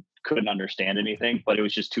kid and couldn't understand anything, but it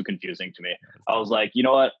was just too confusing to me. I was like, you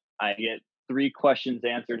know what? I get 3 questions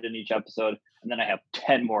answered in each episode, and then I have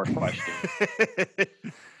 10 more questions.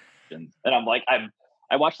 And I'm like,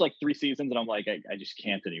 I watched like 3 seasons, and I'm like, I just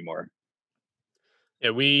can't anymore.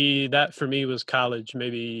 Yeah, that for me was college,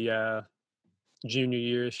 maybe junior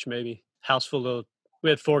yearish, maybe. House full of, we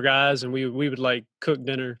had 4 guys, and we would like cook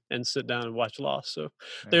dinner and sit down and watch Lost. So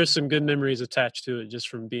there's some good memories attached to it just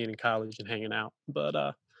from being in college and hanging out. But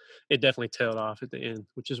it definitely tailed off at the end,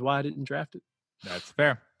 which is why I didn't draft it. That's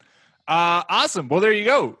fair. Awesome. Well, there you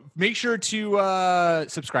go. Make sure to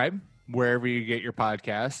subscribe wherever you get your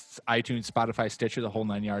podcasts, iTunes, Spotify, Stitcher, the whole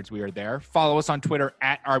 9 yards. We are there. Follow us on Twitter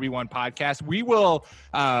at RB1 Podcast. We will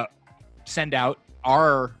send out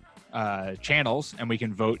our channels, and we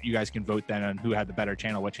can vote. You guys can vote then on who had the better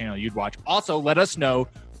channel, what channel you'd watch. Also, let us know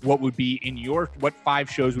what 5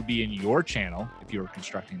 shows would be in your channel if you were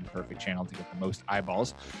constructing the perfect channel to get the most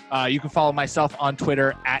eyeballs. You can follow myself on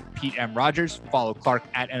Twitter at Pete M. Rogers. Follow Clark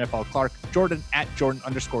at NFL Clark. Jordan at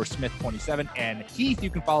Jordan_Smith27. And Heath, you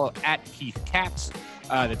can follow at Heath Caps.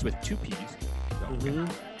 That's with 2 P's. So,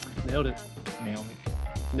 Nailed it.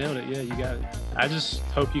 Nailed it. Yeah, you got it. I just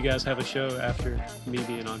hope you guys have a show after me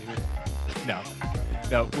being on here. No,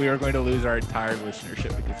 we are going to lose our entire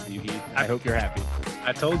listenership because of you, Heath. I hope you're happy.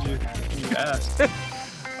 I told you. You asked.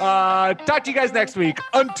 Talk to you guys next week.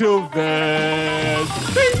 Until then,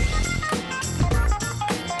 peace.